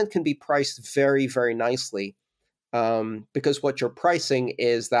that payment can be priced very, very nicely because what you're pricing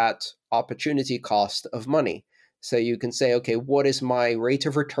is that opportunity cost of money. So you can say, okay, what is my rate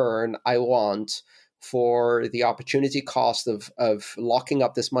of return I want for the opportunity cost of locking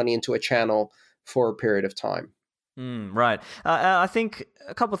up this money into a channel for a period of time? Right. I think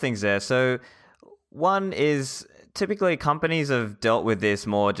a couple of things there. So one is typically companies have dealt with this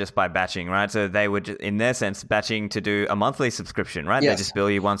more just by batching, right? So they would, in their sense, batching to do a monthly subscription, right? Yes. They just bill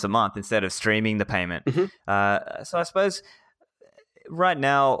you once a month instead of streaming the payment. Mm-hmm. So I suppose right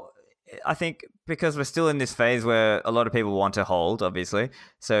now, I think because we're still in this phase where a lot of people want to hold, obviously.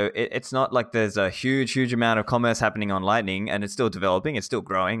 So it's not like there's a huge, huge amount of commerce happening on Lightning, and it's still developing. It's still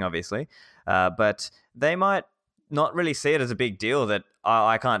growing, obviously. But they might not really see it as a big deal that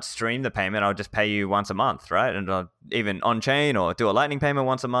I can't stream the payment. I'll just pay you once a month, right? And I'll even on chain or do a Lightning payment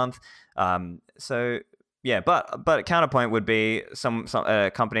once a month. So yeah, but counterpoint would be some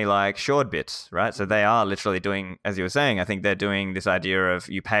a company like Shortbits, right? So they are literally doing, as you were saying, I think they're doing this idea of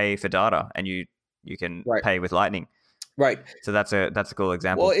you pay for data and you can pay with Lightning. Right. So that's a cool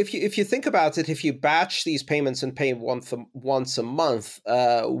example. Well, if you think about it, if you batch these payments and pay once a month,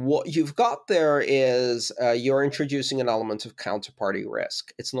 what you've got there is you're introducing an element of counterparty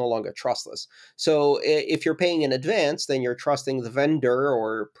risk. It's no longer trustless. So if you're paying in advance, then you're trusting the vendor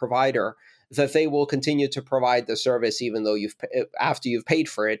or provider that they will continue to provide the service even though after you've paid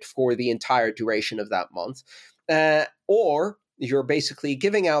for it for the entire duration of that month, or you're basically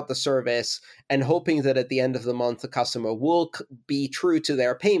giving out the service and hoping that at the end of the month, the customer will be true to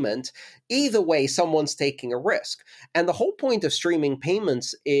their payment. Either way, someone's taking a risk. And the whole point of streaming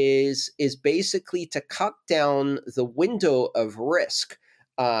payments is basically to cut down the window of risk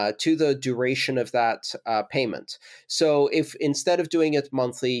to the duration of that payment. So if instead of doing it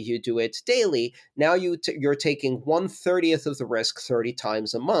monthly, you do it daily, now you're taking 1/30 of the risk 30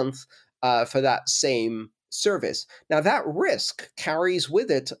 times a month for that same service. Now, that risk carries with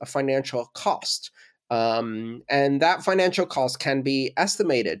it a financial cost. And that financial cost can be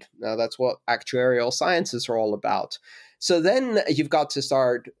estimated. Now, that's what actuarial sciences are all about. So then you've got to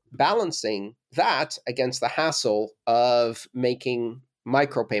start balancing that against the hassle of making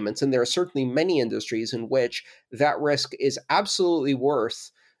micropayments. And there are certainly many industries in which that risk is absolutely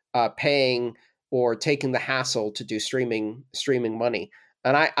worth paying or taking the hassle to do streaming money.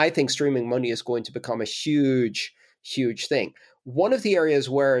 And I think streaming money is going to become a huge, huge thing. One of the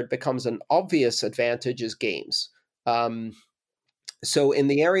areas where it becomes an obvious advantage is games. So in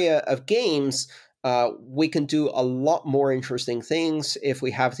the area of games, we can do a lot more interesting things if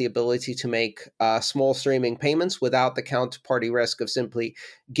we have the ability to make small streaming payments without the counterparty risk of simply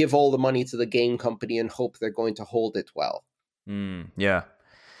give all the money to the game company and hope they're going to hold it well. Yeah.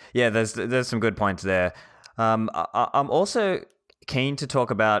 There's some good points there. I'm also keen to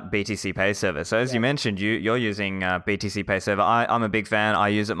talk about BTC Pay Server. So as you mentioned, you're using BTC Pay Server. I'm a big fan. I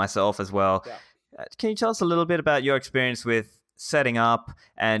use it myself as well. Yeah. Can you tell us a little bit about your experience with setting up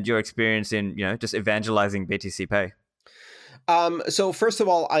and your experience in just evangelizing BTC Pay? So first of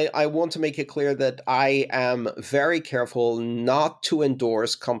all, I want to make it clear that I am very careful not to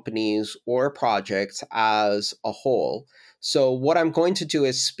endorse companies or projects as a whole. So what I'm going to do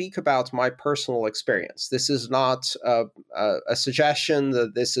is speak about my personal experience. This is not a suggestion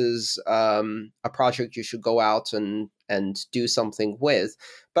that this is a project you should go out and do something with,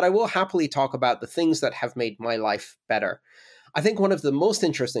 but I will happily talk about the things that have made my life better. I think one of the most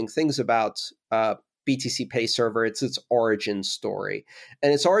interesting things about BTC Pay Server, it's its origin story.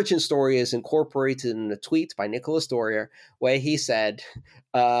 And its origin story is incorporated in a tweet by Nicholas Dorier, where he said,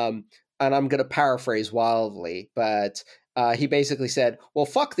 and I'm going to paraphrase wildly, but he basically said, well,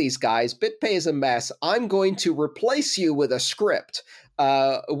 fuck these guys. BitPay is a mess. I'm going to replace you with a script,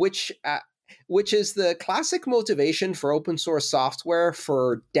 which is the classic motivation for open source software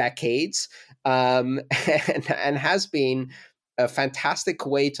for decades, and has been a fantastic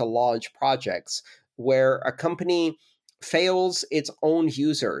way to launch projects where a company fails its own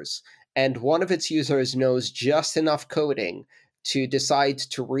users and one of its users knows just enough coding to decide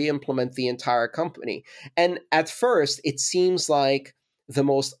to re-implement the entire company. And at first, it seems like the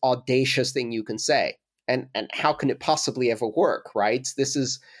most audacious thing you can say. And how can it possibly ever work, right? This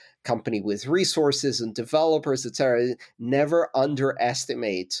is a company with resources and developers, etc. Never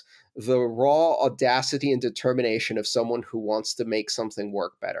underestimate the raw audacity and determination of someone who wants to make something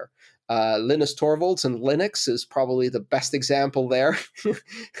work better. Linus Torvalds and Linux is probably the best example there.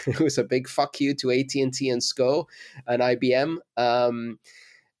 It was a big fuck you to AT&T and SCO and IBM.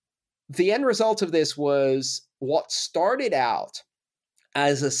 The end result of this was what started out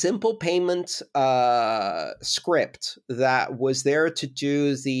as a simple payment script that was there to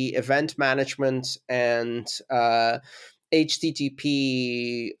do the event management and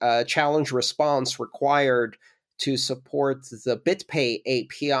HTTP challenge response required to support the BitPay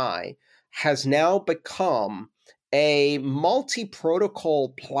API has now become a multi-protocol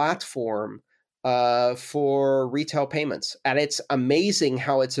platform for retail payments. And it's amazing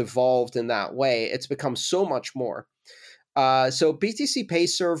how it's evolved in that way. It's become so much more. So BTC Pay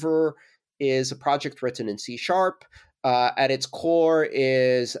Server is a project written in C#. At its core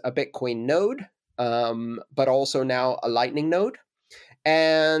is a Bitcoin node, but also now a Lightning node.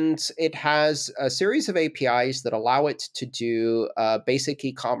 And it has a series of APIs that allow it to do basic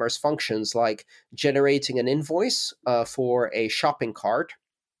e-commerce functions like generating an invoice for a shopping cart,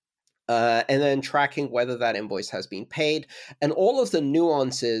 and then tracking whether that invoice has been paid, and all of the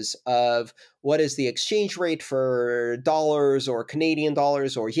nuances of what is the exchange rate for dollars or Canadian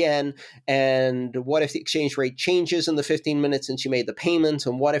dollars or yen, and what if the exchange rate changes in the 15 minutes since you made the payment,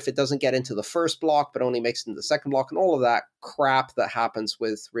 and what if it doesn't get into the first block but only makes it into the second block, and all of that crap that happens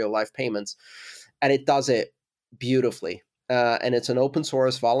with real life payments. And it does it beautifully. And it's an open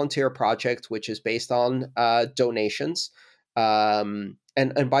source volunteer project, which is based on donations. And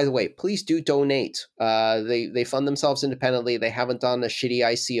by the way, please do donate. They fund themselves independently. They haven't done a shitty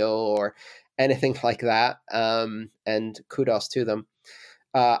ICO or anything like that. And kudos to them.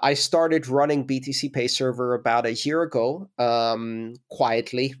 I started running BTC Pay Server about a year ago,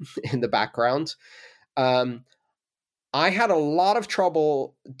 quietly in the background. I had a lot of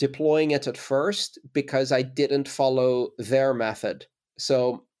trouble deploying it at first because I didn't follow their method.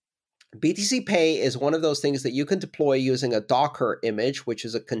 So BTC Pay is one of those things that you can deploy using a Docker image, which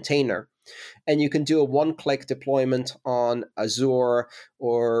is a container. And you can do a one-click deployment on Azure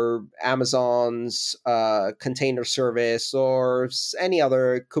or Amazon's container service or any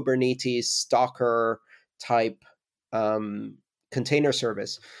other Kubernetes Docker type container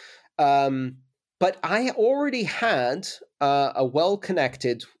service. But I already had a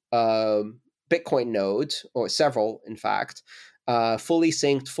well-connected Bitcoin node, or several, in fact, fully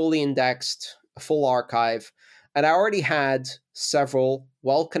synced, fully indexed, full archive. And I already had several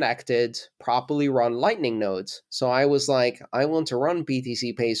well-connected, properly run Lightning nodes. So I was like, I want to run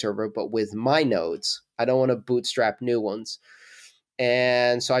BTC Pay Server, but with my nodes. I don't want to bootstrap new ones.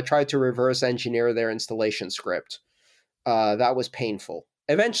 And so I tried to reverse engineer their installation script. That was painful.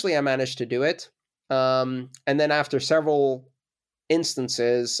 Eventually, I managed to do it. And then after several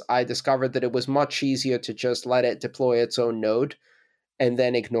instances, I discovered that it was much easier to just let it deploy its own node and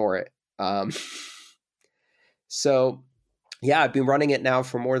then ignore it. So, yeah, I've been running it now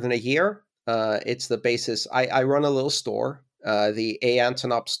for more than a year. It's the basis. I run a little store, the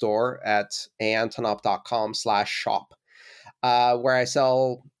Antonop store at aantonop.com/shop, where I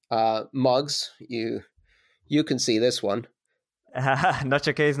sell mugs. You can see this one. Not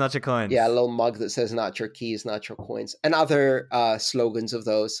your keys, not your coins. Yeah, a little mug that says "Not your keys, not your coins," and other slogans of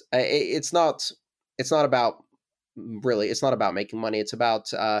those. It's not about making money. It's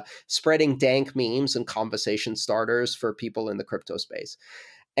about spreading dank memes and conversation starters for people in the crypto space,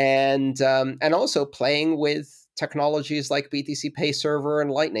 and also playing with technologies like BTC Pay Server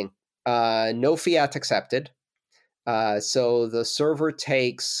and Lightning. No fiat accepted. So the server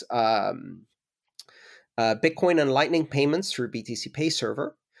takes Bitcoin and Lightning payments through BTC Pay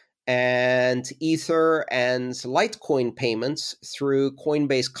Server, and Ether and Litecoin payments through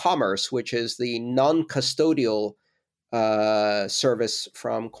Coinbase Commerce, which is the non-custodial service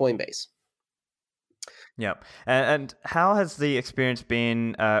from Coinbase. Yep. And how has the experience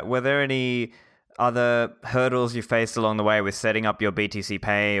been? Were there any other hurdles you faced along the way with setting up your BTC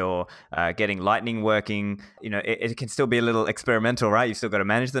Pay or getting Lightning working? It can still be a little experimental, right? You've still got to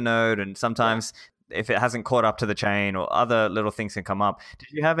manage the node, and sometimes if it hasn't caught up to the chain or other little things can come up.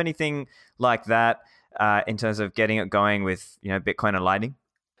 Did you have anything like that in terms of getting it going with Bitcoin and Lightning?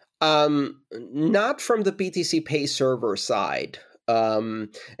 Not from the BTC Pay Server side. And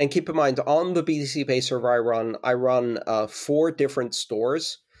keep in mind, on the BTC Pay Server I run 4 different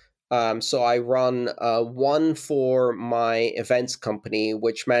stores. So I run one for my events company,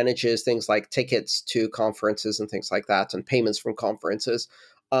 which manages things like tickets to conferences and things like that, and payments from conferences.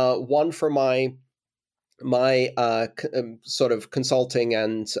 One for my sort of consulting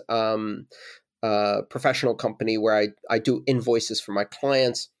and professional company where I do invoices for my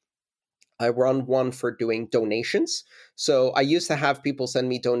clients. I run one for doing donations. So I used to have people send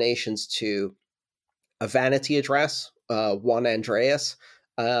me donations to a vanity address, one Andreas,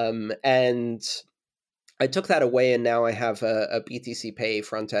 and I took that away, and now I have a BTC Pay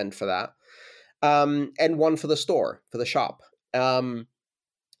front end for that, and one for the store, for the shop.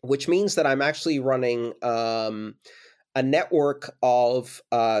 Which means that I'm actually running a network of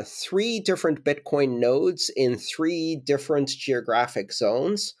 3 different Bitcoin nodes in 3 different geographic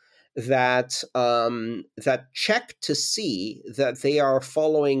zones that check to see that they are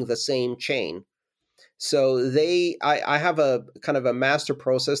following the same chain. So I have a kind of a master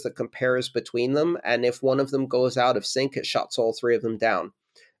process that compares between them, and if one of them goes out of sync, it shuts all 3 of them down.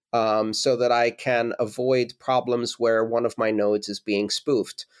 So that I can avoid problems where one of my nodes is being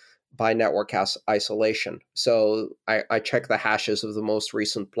spoofed by network isolation. So I check the hashes of the most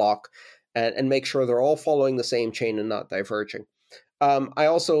recent block and make sure they're all following the same chain and not diverging. I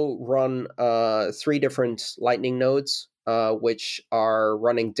also run 3 different Lightning nodes, which are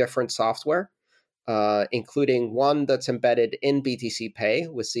running different software. including one that's embedded in BTC Pay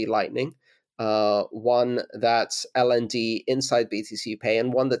with C Lightning, one that's LND inside BTC Pay,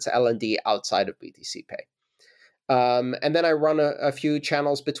 and one that's LND outside of BTC Pay. And then I run a few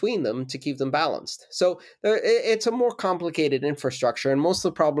channels between them to keep them balanced. So it's a more complicated infrastructure, and most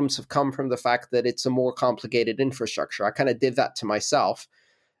of the problems have come from the fact that it's a more complicated infrastructure. I kind of did that to myself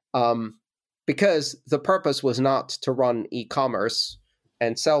because the purpose was not to run e-commerce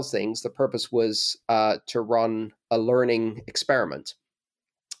and sell things. The purpose was to run a learning experiment.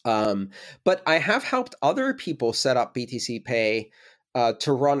 But I have helped other people set up BTC Pay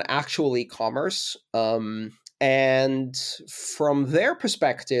to run actual e-commerce. And from their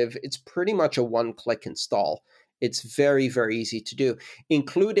perspective, it's pretty much a one-click install. It's very, very easy to do,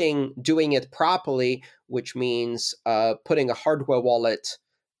 including doing it properly, which means putting a hardware wallet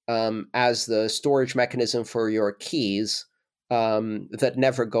as the storage mechanism for your keys that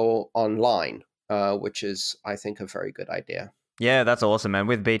never go online, which is, I think, a very good idea. Yeah, that's awesome, man.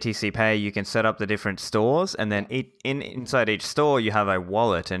 With BTC Pay, you can set up the different stores, and then inside each store, you have a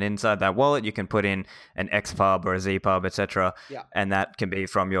wallet, and inside that wallet, you can put in an XPub or a ZPub, etc. Yeah. And that can be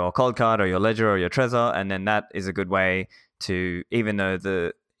from your Coldcard or your Ledger or your Trezor, and then that is a good way to, even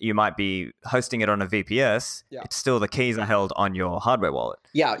though you might be hosting it on a VPS, it's still the keys are held on your hardware wallet.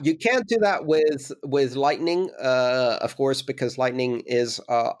 Yeah, you can't do that with Lightning, of course, because Lightning is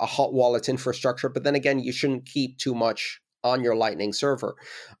a hot wallet infrastructure. But then again, you shouldn't keep too much on your Lightning server.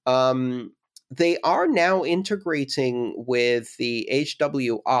 They are now integrating with the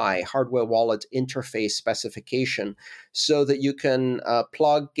HWI hardware wallet interface specification so that you can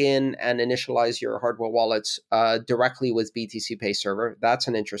plug in and initialize your hardware wallets directly with BTC Pay server. That's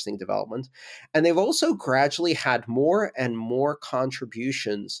an interesting development. And they've also gradually had more and more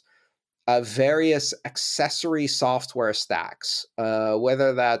contributions of various accessory software stacks,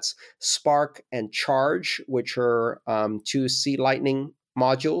 whether that's Spark and Charge, which are two C Lightning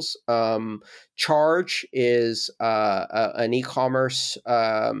modules. Charge is an e-commerce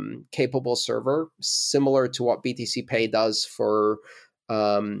capable server, similar to what BTC Pay does for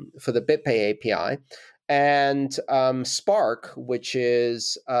the BitPay API, and Spark, which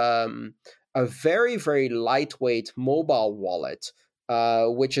is a very, very lightweight mobile wallet,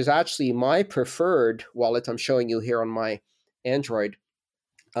 which is actually my preferred wallet. I'm showing you here on my Android.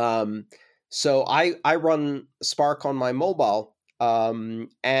 So I run Spark on my mobile,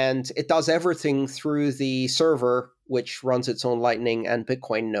 and it does everything through the server, which runs its own Lightning and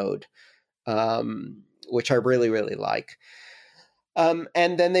Bitcoin node, which I really, really like.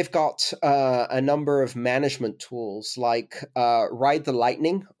 And then they've got a number of management tools like Ride the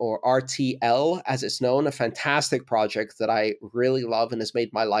Lightning, or RTL as it's known, a fantastic project that I really love and has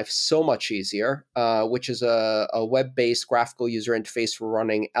made my life so much easier, which is a web-based graphical user interface for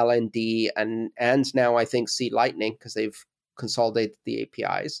running LND and now I think C Lightning, because they've consolidated the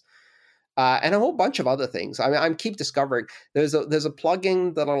APIs. And a whole bunch of other things. I mean, I keep discovering there's a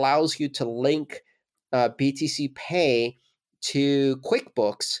plugin that allows you to link BTC Pay to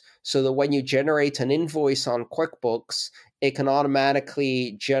QuickBooks, so that when you generate an invoice on QuickBooks, it can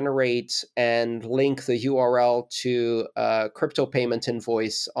automatically generate and link the URL to a crypto payment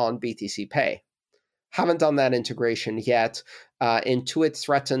invoice on BTC Pay. Haven't done that integration yet. Intuit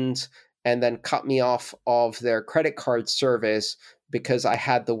threatened and then cut me off of their credit card service because I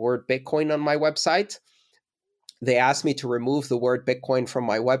had the word Bitcoin on my website. They asked me to remove the word Bitcoin from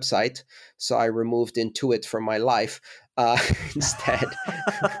my website, so I removed Intuit from my life instead.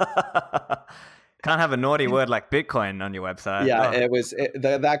 Can't have a naughty word like Bitcoin on your website. Yeah,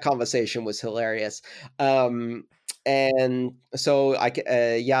 that conversation was hilarious. And so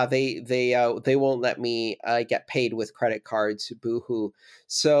they won't let me get paid with credit cards. Boo-hoo.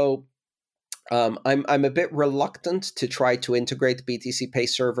 So I'm a bit reluctant to try to integrate the BTC Pay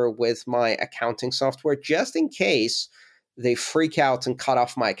server with my accounting software, just in case they freak out and cut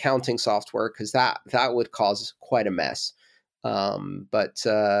off my accounting software, because that would cause quite a mess. There's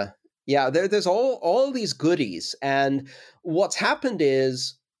all these goodies, and what's happened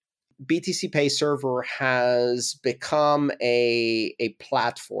is BTC Pay server has become a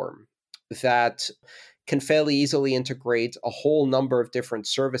platform that can fairly easily integrate a whole number of different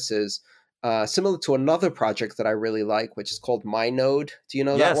services. Similar to another project that I really like, which is called MyNode. Do you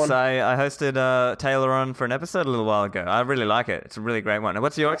know that one? Yes, I hosted Taylor on for an episode a little while ago. I really like it. It's a really great one. And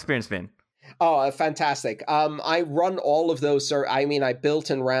what's your experience been? Oh, fantastic. I run all of those. I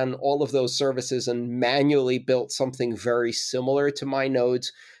built and ran all of those services and manually built something very similar to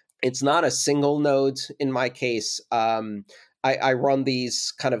MyNode. It's not a single node in my case. I run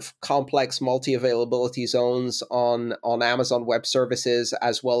these kind of complex multi-availability zones on Amazon Web Services,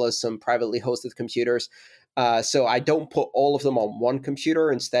 as well as some privately hosted computers. So I don't put all of them on one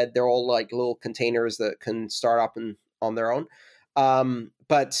computer. Instead, they're all like little containers that can start up on their own.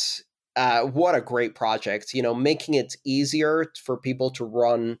 But what a great project, making it easier for people to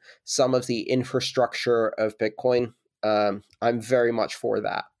run some of the infrastructure of Bitcoin. I'm very much for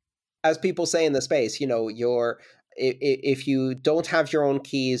that. As people say in the space, if you don't have your own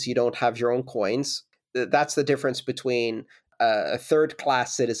keys, you don't have your own coins. That's the difference between a third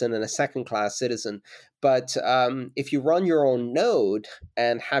class citizen and a second class citizen. But if you run your own node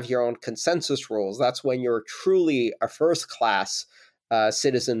and have your own consensus rules, that's when you're truly a first class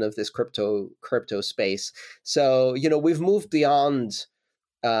citizen of this crypto space. So we've moved beyond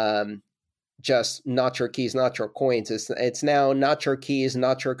just not your keys, not your coins. It's now not your keys,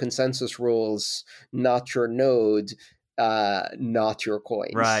 not your consensus rules, not your node, not your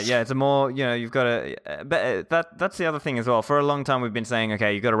coins. Right. Yeah. It's a more, you've got to, but that's the other thing as well. For a long time, we've been saying,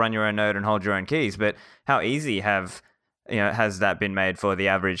 okay, you've got to run your own node and hold your own keys. But how easy has that been made for the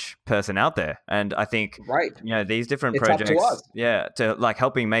average person out there? And I think, right. These different it's projects, up to us. to like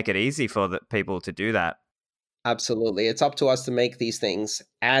helping make it easy for the people to do that. Absolutely. It's up to us to make these things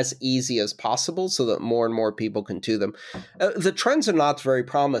as easy as possible so that more and more people can do them. The trends are not very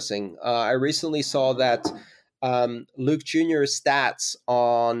promising. I recently saw that Luke Jr.'s stats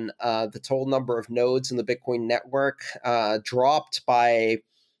on the total number of nodes in the Bitcoin network dropped by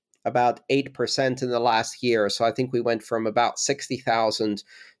about 8% in the last year. So I think we went from about 60,000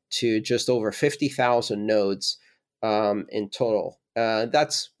 to just over 50,000 nodes in total.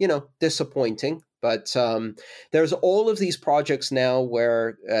 That's, disappointing. But there's all of these projects now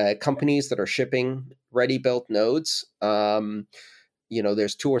where companies that are shipping ready-built nodes,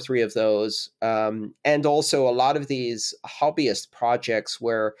 there's 2 or 3 of those. And also a lot of these hobbyist projects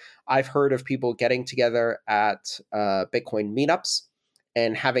where I've heard of people getting together at Bitcoin meetups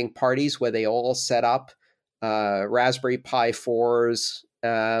and having parties where they all set up Raspberry Pi 4s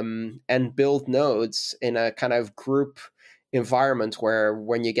and build nodes in a kind of group environment where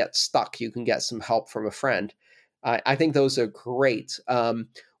when you get stuck, you can get some help from a friend. I think those are great.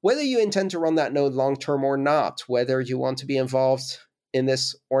 Whether you intend to run that node long-term or not, whether you want to be involved in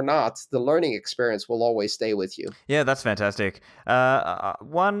this or not, the learning experience will always stay with you. Yeah, that's fantastic.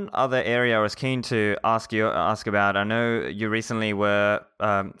 One other area I was keen to ask about, I know you recently were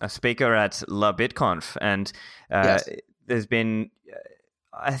a speaker at La BitConf, and Yes. There's been...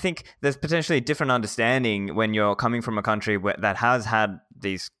 I think there's potentially a different understanding when you're coming from a country that has had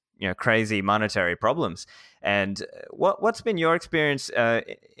these crazy monetary problems. And what's been your experience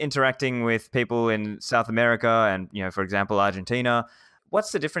interacting with people in South America and for example Argentina?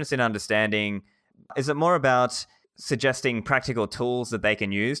 What's the difference in understanding? Is it more about suggesting practical tools that they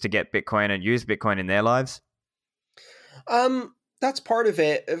can use to get Bitcoin and use Bitcoin in their lives? That's part of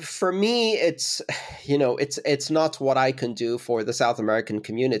it. For me, it's not what I can do for the South American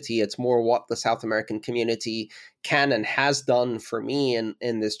community. It's more what the South American community can and has done for me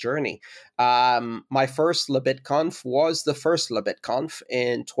in this journey. My first LaBitConf was the first LaBitConf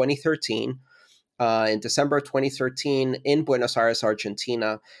in 2013, in December 2013 in Buenos Aires,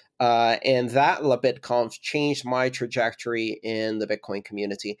 Argentina. And that LaBitConf changed my trajectory in the Bitcoin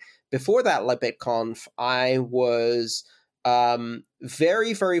community. Before that LaBitConf, I was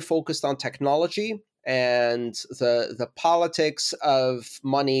very, very focused on technology, and the politics of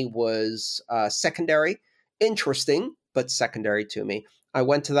money was secondary, interesting, but secondary to me. I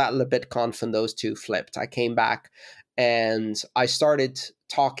went to that LaBitConf and those two flipped. I came back and I started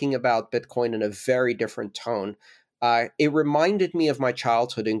talking about Bitcoin in a very different tone. It reminded me of my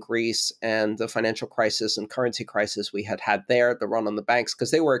childhood in Greece and the financial crisis and currency crisis we had there, the run on the banks,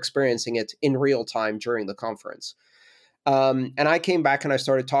 because they were experiencing it in real time during the conference. And I came back and I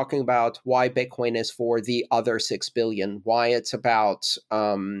started talking about why Bitcoin is for the other 6 billion, why it's about,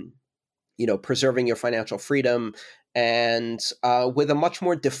 preserving your financial freedom, and with a much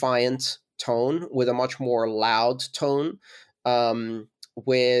more defiant tone, with a much more loud tone,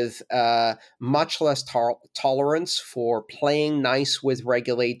 with much less tolerance for playing nice with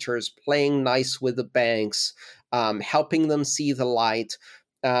regulators, playing nice with the banks, helping them see the light.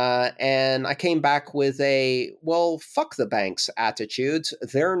 And I came back with a, well, fuck the banks attitude.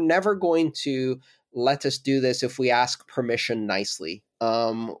 They're never going to let us do this if we ask permission nicely.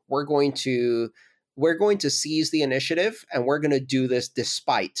 We're going to seize the initiative, and we're going to do this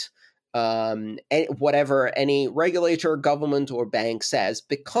despite whatever any regulator, government, or bank says,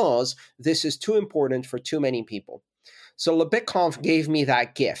 because this is too important for too many people. So LaBitConf gave me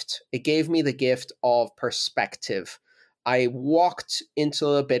that gift. It gave me the gift of perspective. I walked into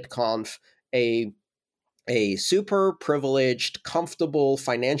a BitConf, a super privileged, comfortable,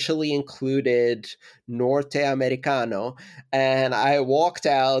 financially included Norte Americano, and I walked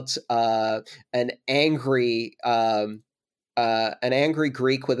out an angry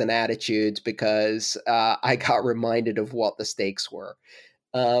Greek with an attitude because I got reminded of what the stakes were.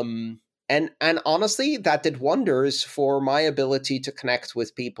 And honestly, that did wonders for my ability to connect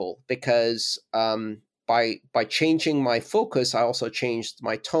with people because by changing my focus, I also changed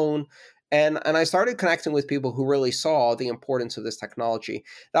my tone. And I started connecting with people who really saw the importance of this technology.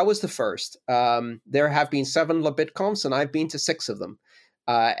 That was the first. There have been 7 LabitConfs, and I've been to 6 of them.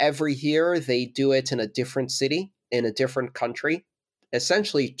 Every year, they do it in a different city, in a different country,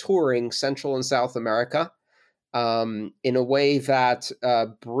 essentially touring Central and South America in a way that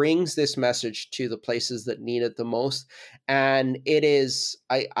brings this message to the places that need it the most. And it is,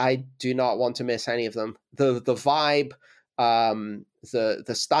 I do not want to miss any of them. The vibe,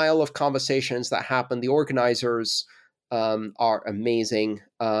 the style of conversations that happen, the organizers are amazing.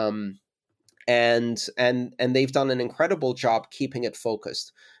 And they've done an incredible job keeping it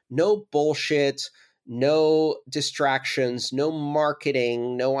focused. No bullshit, no distractions, no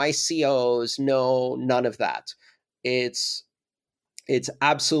marketing, no ICOs, none of that. It's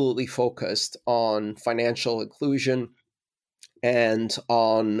absolutely focused on financial inclusion and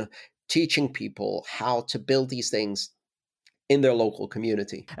on teaching people how to build these things in their local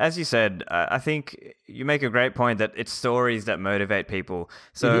community. As you said, I think you make a great point that it's stories that motivate people.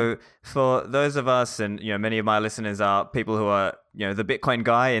 So for those of us, and many of my listeners are people who are the Bitcoin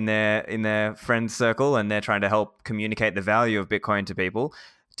guy in their friend circle, and they're trying to help communicate the value of Bitcoin to people.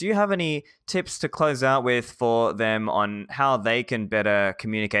 Do you have any tips to close out with for them on how they can better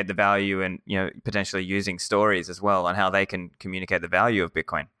communicate the value, and potentially using stories as well on how they can communicate the value of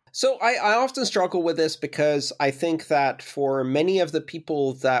Bitcoin? So I often struggle with this because I think that for many of the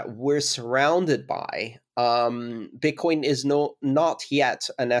people that we're surrounded by, Bitcoin is not yet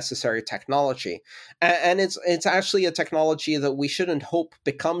a necessary technology, and it's actually a technology that we shouldn't hope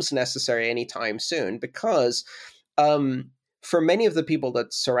becomes necessary anytime soon, because for many of the people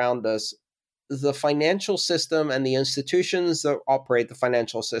that surround us, the financial system and the institutions that operate the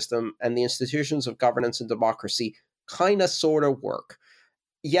financial system and the institutions of governance and democracy kind of sort of work.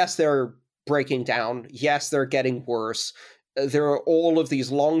 Yes, they're breaking down. Yes, they're getting worse. There are all of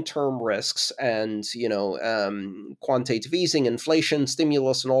these long-term risks and, quantitative easing, inflation,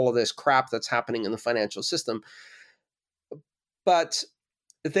 stimulus, and all of this crap that's happening in the financial system. But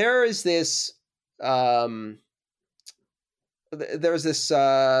there is this, let's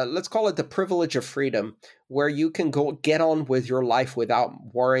call it the privilege of freedom, where you can go get on with your life without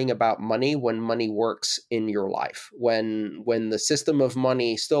worrying about money when money works in your life. When the system of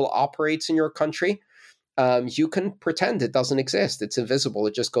money still operates in your country, you can pretend it doesn't exist. It's invisible.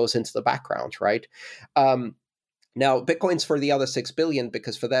 It just goes into the background, right? Now, Bitcoin's for the other 6 billion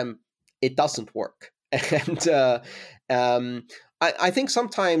because for them, it doesn't work. And I think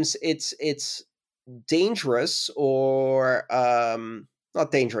sometimes it's dangerous, or not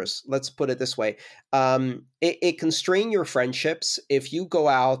dangerous, let's put it this way. It can strain your friendships if you go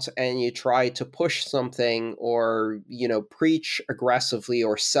out and you try to push something, or preach aggressively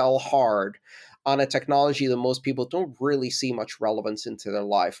or sell hard on a technology that most people don't really see much relevance into their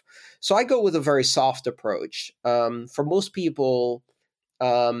life. So I go with a very soft approach. For most people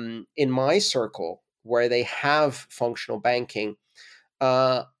in my circle where they have functional banking,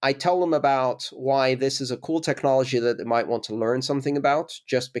 I tell them about why this is a cool technology that they might want to learn something about,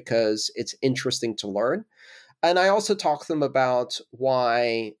 just because it's interesting to learn. And I also talk to them about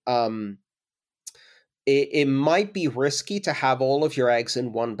why it might be risky to have all of your eggs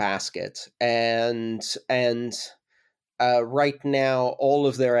in one basket. And right now, all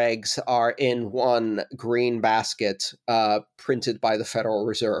of their eggs are in one green basket printed by the Federal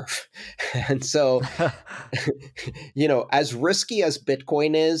Reserve. And so, as risky as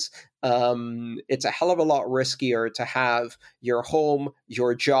Bitcoin is, it's a hell of a lot riskier to have your home,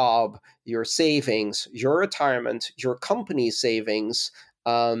 your job, your savings, your retirement, your company's savings,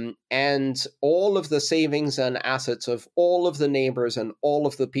 and all of the savings and assets of all of the neighbors and all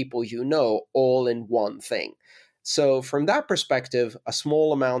of the people all in one thing. So from that perspective, a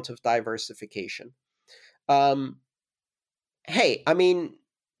small amount of diversification. Hey, I mean,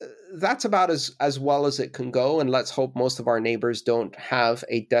 that's about as well as it can go. And let's hope most of our neighbors don't have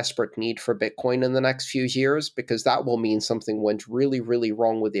a desperate need for Bitcoin in the next few years, because that will mean something went really, really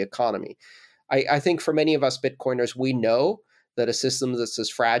wrong with the economy. I think for many of us Bitcoiners, we know that a system that's as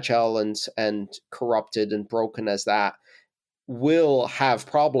fragile and corrupted and broken as that will have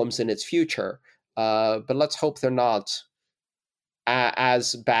problems in its future. But let's hope they're not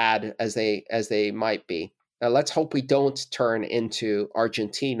as bad as they might be. Let's hope we don't turn into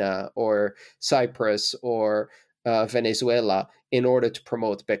Argentina or Cyprus or Venezuela in order to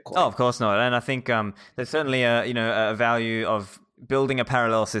promote Bitcoin. Oh, of course not. And I think there's certainly a value of building a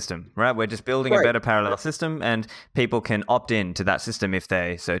parallel system, right? We're just building a better parallel system, and people can opt in to that system if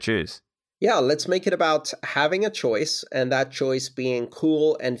they so choose. Yeah, let's make it about having a choice, and that choice being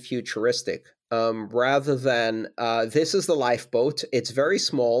cool and futuristic. Rather than this is the lifeboat. It's very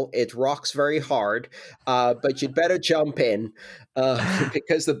small. It rocks very hard, but you'd better jump in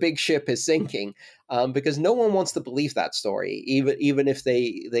because the big ship is sinking. Because no one wants to believe that story, even if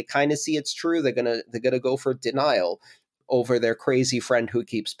they kind of see it's true. They're gonna go for denial over their crazy friend who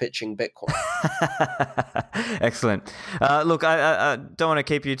keeps pitching Bitcoin. Excellent. Look, I don't want to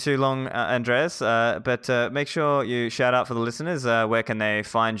keep you too long, Andreas, but make sure you shout out for the listeners. Where can they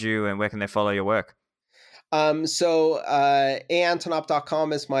find you and where can they follow your work?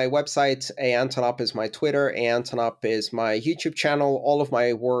 Aantonop.com is my website. Aantonop is my Twitter. Aantonop is my YouTube channel. All of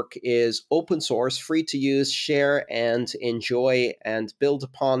my work is open source, free to use, share, and enjoy, and build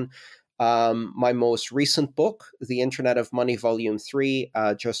upon. My most recent book, The Internet of Money, Volume 3,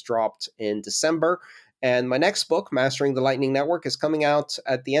 just dropped in December. And my next book, Mastering the Lightning Network, is coming out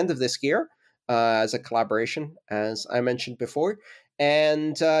at the end of this year as a collaboration, as I mentioned before.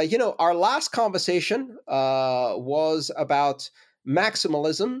 And, our last conversation was about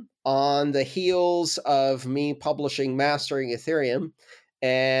maximalism on the heels of me publishing Mastering Ethereum.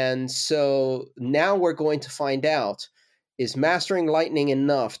 And so now we're going to find out, is mastering Lightning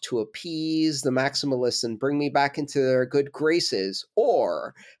enough to appease the maximalists and bring me back into their good graces?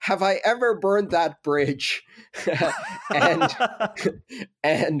 Or have I ever burned that bridge and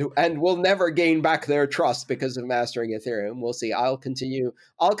will never gain back their trust because of mastering Ethereum? We'll see. I'll continue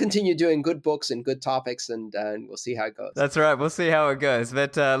doing good books and good topics, and we'll see how it goes. That's right. We'll see how it goes.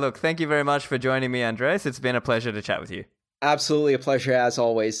 But look, thank you very much for joining me, Andreas. It's been a pleasure to chat with you. Absolutely a pleasure as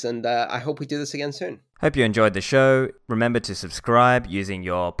always, and I hope we do this again soon. Hope you enjoyed the show. Remember to subscribe using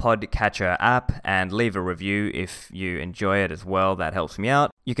your podcatcher app and leave a review if you enjoy it as well. That helps me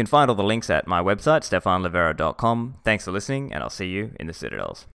out. You can find all the links at my website, stefanlivera.com. Thanks for listening, and I'll see you in the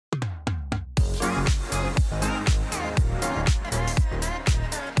Citadels.